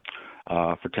know,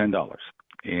 for $10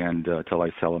 and till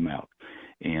I sell them out.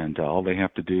 And all they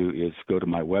have to do is go to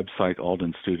my website,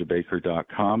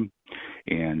 aldenstudebaker.com,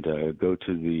 and go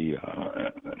to the,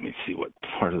 let me see what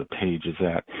part of the page is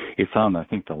that. It's on, I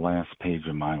think, the last page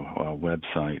of my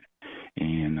website,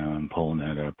 and I'm pulling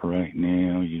that up right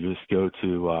now. You just go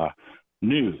to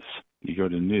news. You go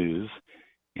to news,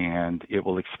 and it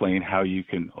will explain how you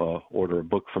can order a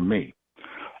book from me.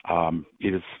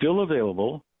 It is still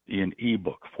available in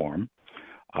ebook form.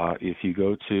 If you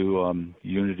go to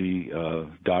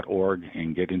unity.org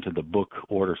and get into the book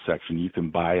order section, you can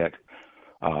buy it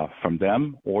from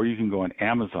them, or you can go on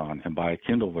Amazon and buy a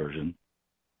Kindle version.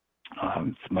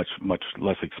 It's much, much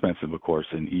less expensive, of course,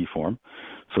 in e-form.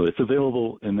 So it's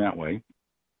available in that way.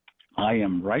 I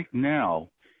am right now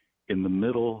in the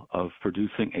middle of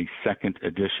producing a second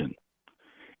edition.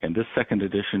 And this second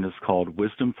edition is called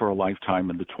Wisdom for a Lifetime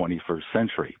in the 21st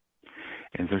Century.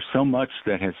 And there's so much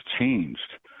that has changed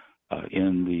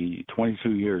in the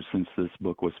 22 years since this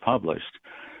book was published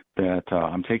that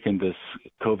I'm taking this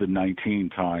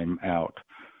COVID-19 time out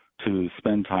to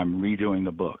spend time redoing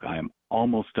the book. I am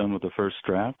almost done with the first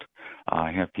draft.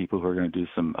 I have people who are going to do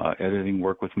some editing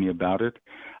work with me about it.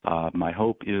 My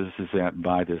hope is that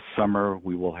by this summer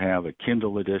we will have a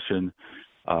Kindle edition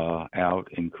out,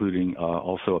 including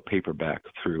also a paperback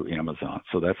through Amazon.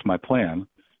 So that's my plan,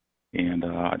 and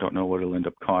I don't know what it'll end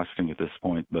up costing at this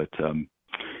point, but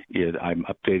I'm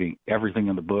updating everything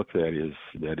in the book that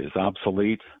is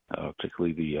obsolete,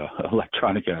 particularly the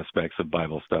electronic aspects of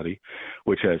Bible study,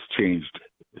 which has changed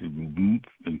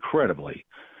incredibly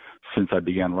since I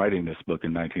began writing this book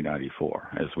in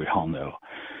 1994, as we all know.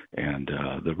 And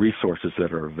the resources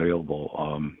that are available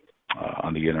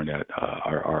on the internet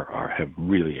have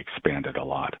really expanded a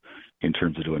lot in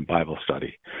terms of doing Bible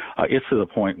study. It's to the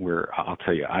point where I'll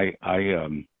tell you, I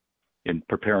in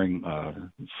preparing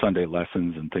Sunday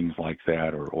lessons and things like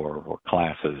that, or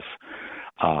classes,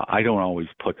 I don't always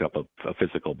pick up a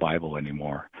physical Bible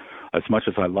anymore. As much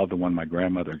as I love the one my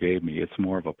grandmother gave me, it's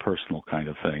more of a personal kind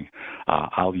of thing.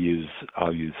 I'll use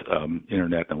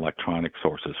internet and electronic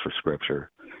sources for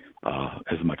Scripture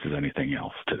as much as anything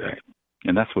else today,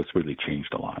 and that's what's really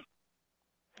changed a lot.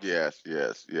 Yes,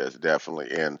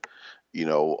 definitely. And I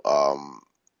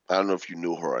don't know if you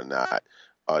knew her or not.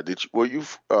 Were you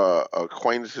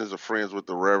acquaintances or friends with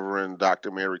the Reverend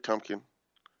Dr. Mary Tumpkin?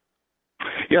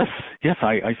 Yes,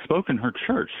 I spoke in her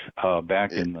church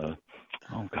back in the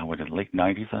late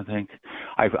 90s, I think.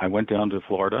 I went down to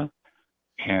Florida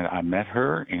and I met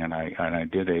her, and I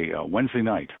did a Wednesday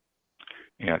night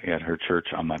at her church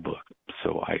on my book.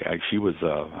 So she was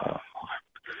a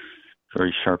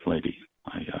very sharp lady.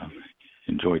 I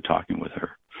enjoyed talking with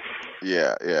her.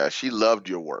 Yeah, she loved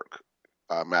your work.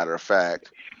 Matter of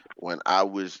fact, when I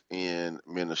was in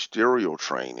ministerial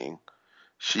training,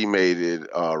 she made it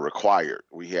required.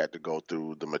 We had to go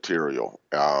through the material.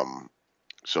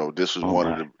 So this was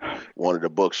one of the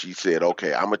books. She said,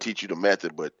 "Okay, I'm gonna teach you the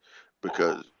method, but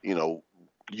because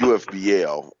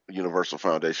UFBL, Universal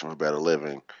Foundation for Better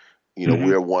Living,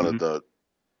 we're one of the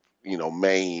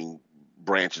main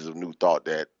branches of New Thought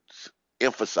that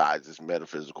emphasizes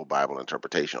metaphysical Bible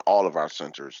interpretation. All of our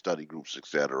centers, study groups,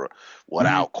 etc.,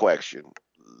 without question,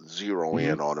 zero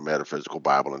in on the metaphysical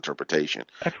Bible interpretation."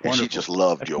 And she just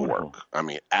loved your work. I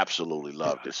mean, absolutely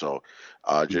loved it. So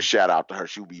just shout out to her.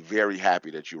 She'll be very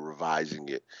happy that you're revising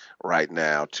it right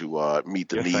now to meet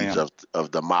the needs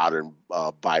of the modern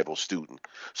Bible student.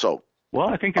 So, well,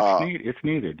 I think it's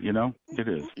needed. It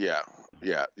is. Yeah.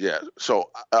 So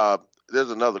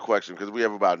there's another question, because we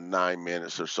have about 9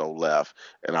 minutes or so left,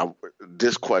 and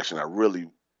this question I really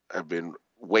have been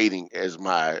waiting as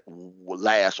my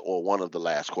last or one of the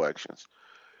last questions.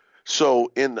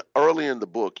 So early in the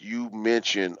book, you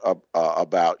mentioned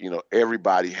about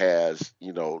everybody has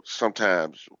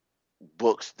sometimes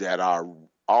books that are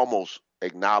almost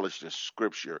acknowledged as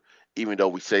Scripture, even though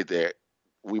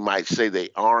we might say they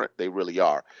aren't. They really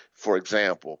are. For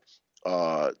example,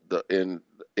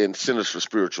 in Centers for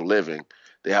Spiritual Living,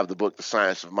 they have the book The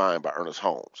Science of Mind by Ernest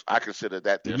Holmes. I consider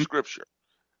that their Scripture.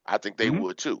 I think they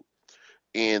would too.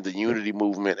 In the Unity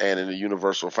Movement and in the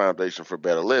Universal Foundation for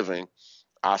Better Living,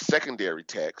 our secondary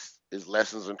text is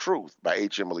Lessons in Truth by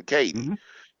H. Emily Cady.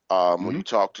 When you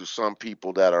talk to some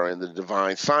people that are in the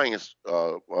divine science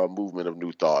movement of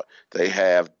New Thought, they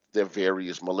have their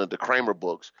various Melinda Kramer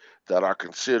books that are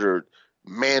considered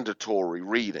mandatory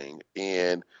reading.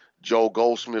 And Joel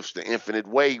Goldsmith's The Infinite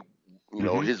Way,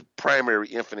 his primary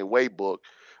Infinite Way book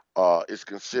is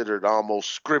considered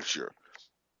almost Scripture.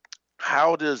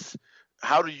 How do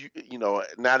you,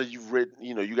 now that you've written,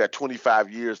 you got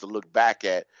 25 years to look back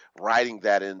at writing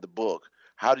that in the book,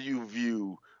 how do you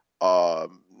view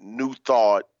New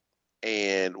Thought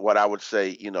and what I would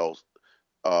say,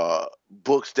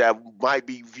 books that might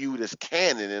be viewed as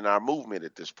canon in our movement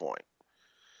at this point?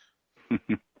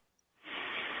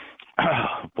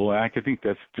 Boy, I could think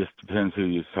that just depends who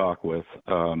you talk with.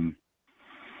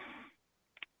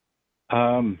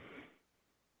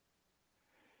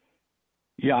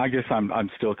 Yeah, I guess I'm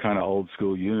still kind of old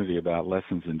school Unity about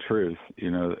Lessons in Truth.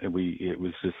 You know, it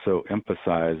was just so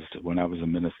emphasized when I was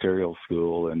in ministerial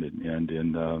school and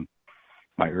in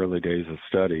my early days of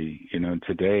study. You know,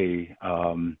 today,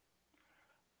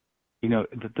 you know,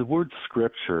 the word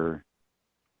Scripture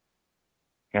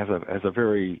has a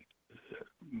very,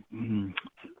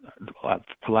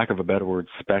 for lack of a better word,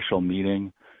 special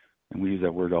meaning. And we use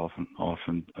that word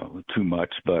often too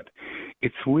much, but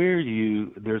it's where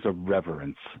there's a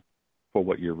reverence for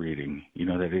what you're reading, you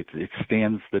know, that it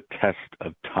stands the test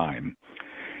of time.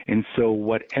 And so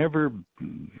whatever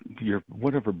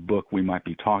book we might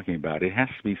be talking about, it has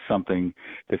to be something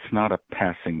that's not a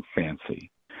passing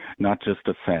fancy, not just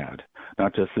a fad,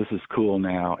 not just this is cool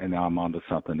now and now I'm on to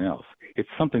something else. It's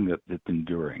something that's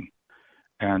enduring.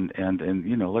 And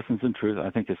you know, Lessons in Truth,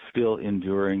 I think, is still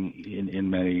enduring in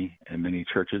many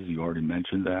churches. You already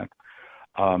mentioned that.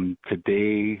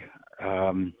 Today,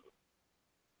 I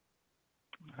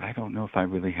don't know if I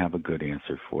really have a good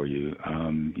answer for you.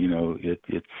 You know,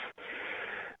 it's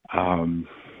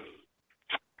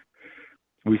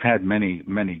we've had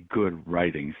many good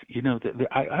writings. You know,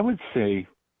 I would say,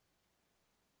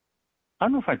 I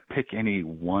don't know if I'd pick any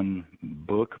one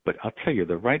book, but I'll tell you,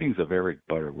 the writings of Eric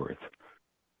Butterworth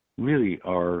really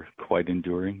are quite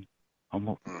enduring.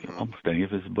 Almost any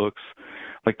of his books,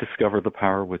 like Discover the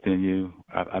Power Within You.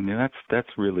 I mean,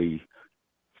 that's really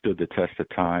stood the test of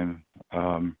time.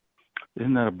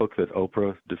 Isn't that a book that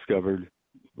Oprah discovered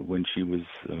when she was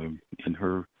in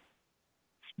her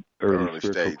early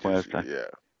spiritual stages, quest?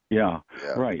 Yeah,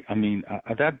 right. I mean,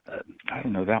 I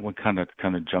don't know. That one kind of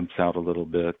jumps out a little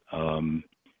bit.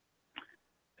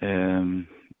 And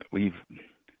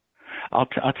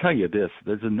I'll tell you this.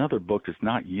 There's another book that's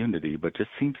not Unity, but just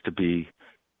seems to be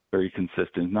very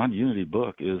consistent. Not-Unity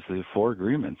book is the Four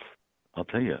Agreements. I'll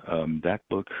tell you, that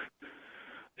book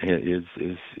is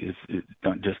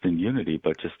not just in Unity,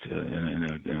 but just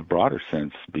in a broader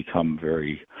sense, become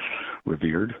very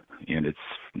revered. And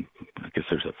I guess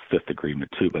there's a fifth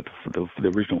agreement too, but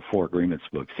the original Four Agreements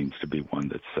book seems to be one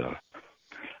that's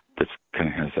kind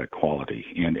of has that quality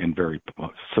and very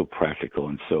so practical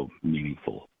and so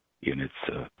meaningful in its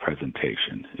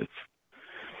presentation. It's,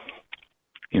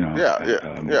 you know,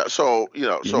 yeah. So you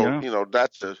know,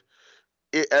 that's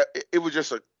it was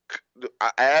just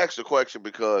I asked the question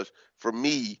because for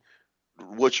me,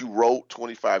 what you wrote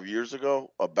 25 years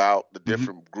ago about the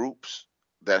different groups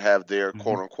that have their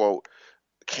quote unquote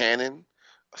canon,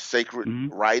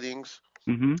 sacred writings,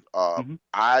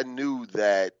 I knew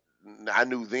then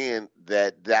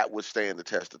that would stand the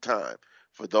test of time.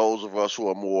 For those of us who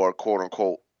are more quote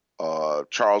unquote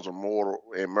Charles and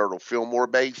Myrtle Fillmore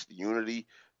based, Unity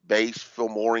based,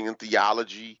 Fillmorean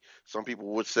theology, some people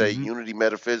would say Unity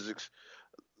metaphysics,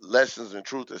 Lessons in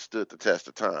Truth has stood the test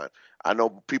of time. I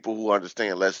know people who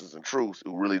understand Lessons in Truth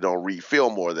who really don't read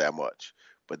Fillmore that much,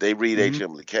 but they read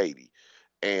H.M. Lee Cady.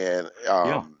 And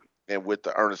with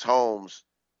the Ernest Holmes,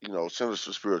 you know, Centers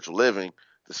for Spiritual Living,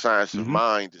 the Science of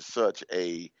Mind is such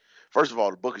a, first of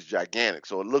all, the book is gigantic,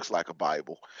 so it looks like a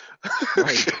Bible.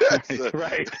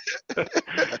 Right.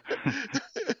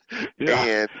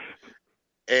 Yeah.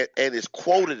 And it's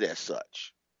quoted as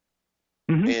such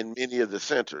in many of the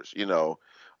centers. You know,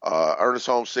 Ernest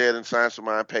Holmes said in Science of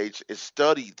Mind page, it's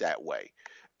studied that way.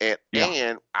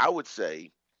 And I would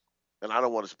say, and I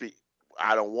don't want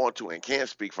to and can't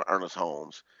speak for Ernest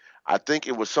Holmes, I think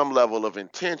it was some level of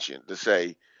intention to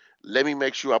say, let me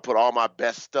make sure I put all my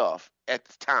best stuff at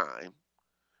the time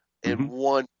in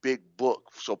one big book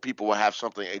so people will have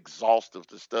something exhaustive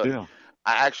to study. Yeah.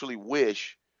 I actually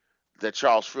wish that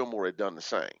Charles Fillmore had done the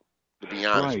same, to be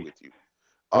honest with you.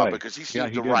 Because he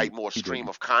seemed to write more stream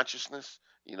of consciousness.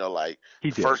 You know, like the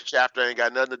first chapter ain't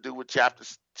got nothing to do with chapter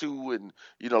 2, and,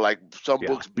 you know, like some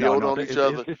books build on each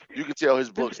other. You can tell his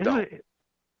books don't.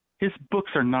 His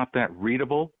books are not that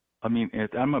readable. I mean,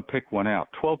 I'm going to pick one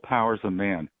out. 12 Powers of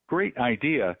Man. Great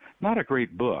idea, not a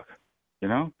great book, you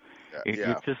know?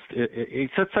 It's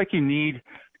just like you need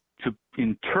to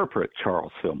interpret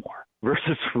Charles Fillmore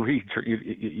versus read.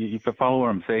 You follow what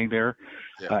I'm saying there?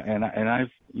 Yeah. And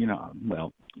I've, you know,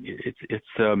 well,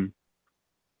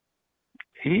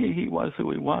 he was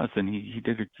who he was, and he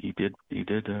did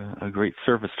a great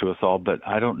service to us all. But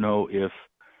I don't know if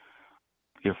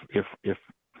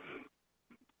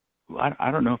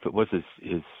I don't know if it was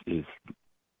his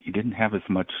he didn't have as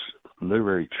much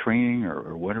literary training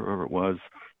or whatever it was,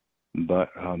 but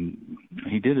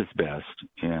he did his best.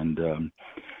 And,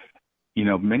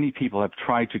 many people have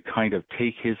tried to kind of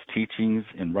take his teachings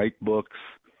and write books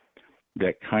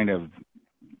that kind of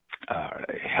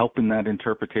help in that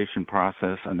interpretation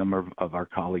process. A number of our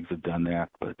colleagues have done that,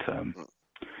 but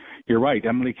you're right.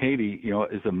 Emily Cady,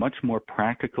 is a much more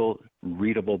practical,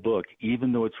 readable book,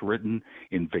 even though it's written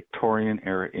in Victorian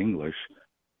era English,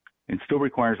 and still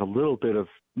requires a little bit of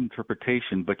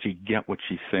interpretation, but you get what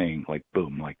she's saying, like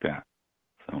boom, like that.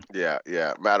 So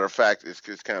yeah. Matter of fact,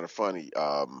 it's kind of funny.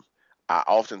 I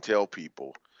often tell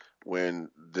people when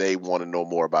they want to know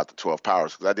more about the 12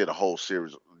 powers, because I did a whole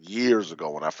series years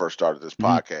ago when I first started this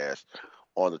podcast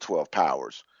on the 12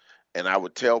 powers. And I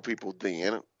would tell people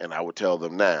then, and I would tell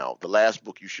them now, the last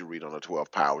book you should read on the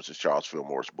 12 powers is Charles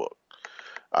Fillmore's book.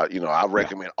 I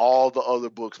recommend all the other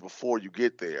books before you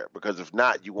get there, because if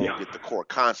not, you won't get the core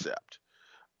concept.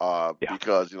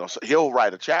 Because, so he'll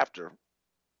write a chapter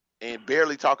and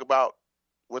barely talk about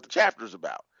what the chapter is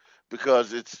about.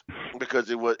 Because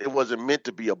it wasn't meant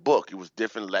to be a book. It was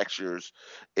different lectures,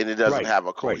 and it doesn't have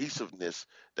a cohesiveness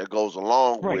that goes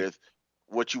along with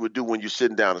what you would do when you're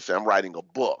sitting down and say, "I'm writing a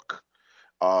book."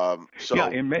 And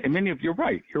many of you're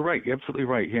right. You're right. You're absolutely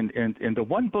right. And the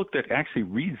one book that actually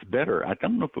reads better, I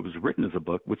don't know if it was written as a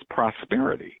book, was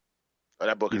Prosperity. Oh,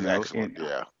 that book is excellent.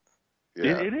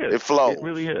 It is. It flows. It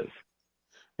really is.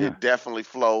 It definitely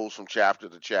flows from chapter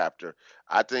to chapter.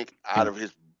 I think out of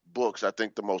his books, I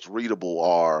think the most readable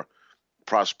are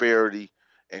Prosperity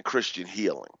and Christian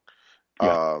Healing.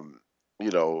 Matter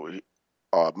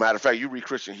of fact, you read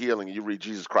Christian Healing and you read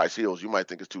Jesus Christ Heals, you might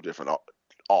think it's two different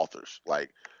authors. Well,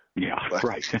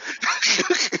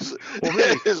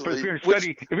 really, if you're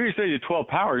studying the 12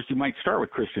 powers, you might start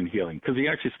with Christian Healing, because he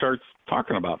actually starts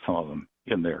talking about some of them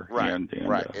in there. And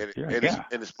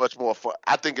it's much more fun.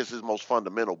 I think it's his most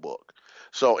fundamental book.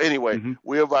 So anyway,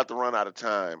 we're about to run out of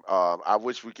time. I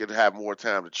wish we could have more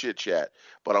time to chit chat,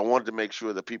 but I wanted to make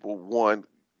sure that people,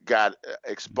 got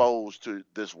exposed to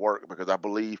this work, because I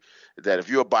believe that if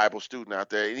you're a Bible student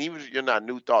out there, and even if you're not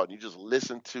New Thought and you just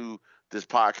listen to this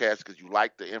podcast because you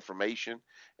like the information,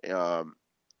 I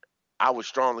would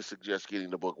strongly suggest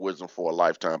getting the book Wisdom for a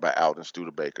Lifetime by Alden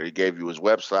Studebaker. He gave you his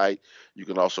website. You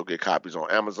can also get copies on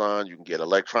Amazon. You can get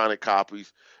electronic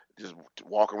copies. Just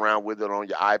walk around with it on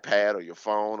your iPad or your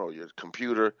phone or your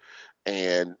computer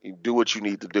and do what you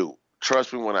need to do.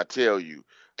 Trust me when I tell you,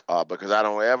 because I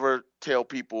don't ever tell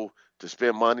people to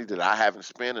spend money that I haven't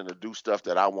spent and to do stuff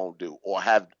that I won't do or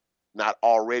have not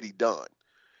already done.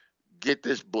 Get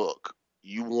this book.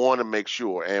 You want to make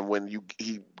sure. And when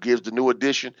he gives the new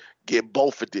edition, get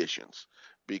both editions,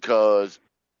 because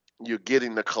you're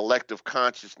getting the collective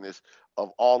consciousness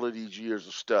of all of these years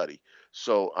of study.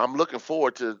 So I'm looking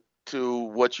forward to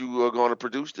what you are going to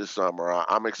produce this summer.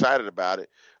 I'm excited about it.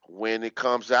 When it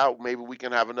comes out, maybe we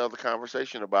can have another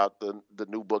conversation about the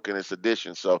new book and its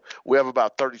edition. So we have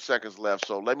about 30 seconds left.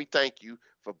 So let me thank you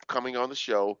for coming on the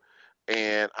show,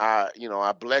 and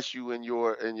I bless you in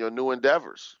your new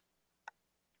endeavors.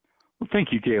 Well,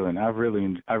 thank you, Galen. I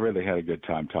really had a good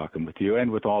time talking with you and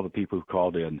with all the people who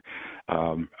called in.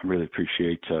 I really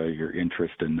appreciate your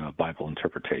interest in Bible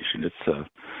interpretation.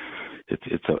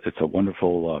 It's a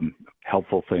wonderful,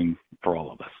 helpful thing for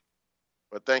all of us.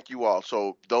 But thank you all.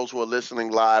 So those who are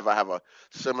listening live, I have a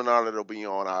seminar that'll be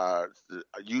on our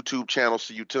YouTube channel,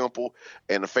 CU Temple,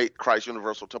 and the Christ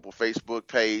Universal Temple Facebook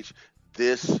page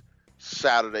this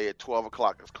Saturday at 12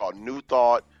 o'clock. It's called New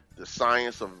Thought, the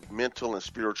Science of Mental and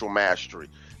Spiritual Mastery,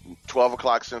 12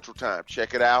 o'clock Central Time.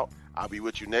 Check it out. I'll be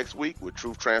with you next week with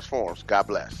Truth Transforms. God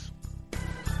bless.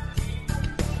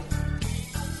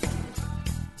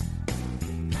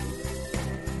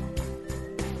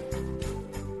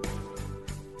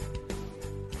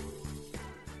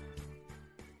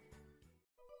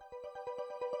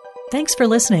 Thanks for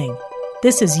listening.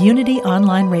 This is Unity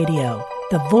Online Radio,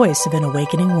 the voice of an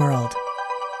awakening world.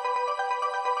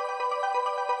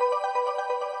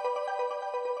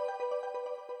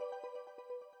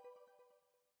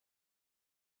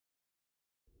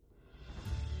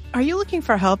 Are you looking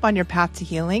for help on your path to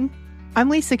healing? I'm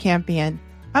Lisa Campion.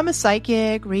 I'm a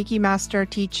psychic, Reiki master,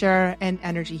 teacher, and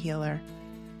energy healer.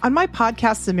 On my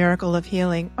podcast, The Miracle of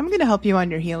Healing, I'm going to help you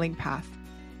on your healing path.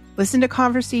 Listen to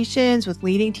conversations with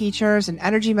leading teachers in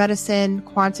energy medicine,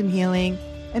 quantum healing,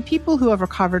 and people who have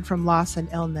recovered from loss and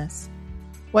illness.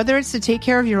 Whether it's to take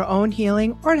care of your own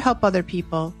healing or to help other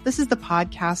people, this is the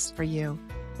podcast for you,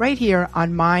 right here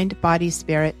on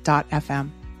mindbodyspirit.fm.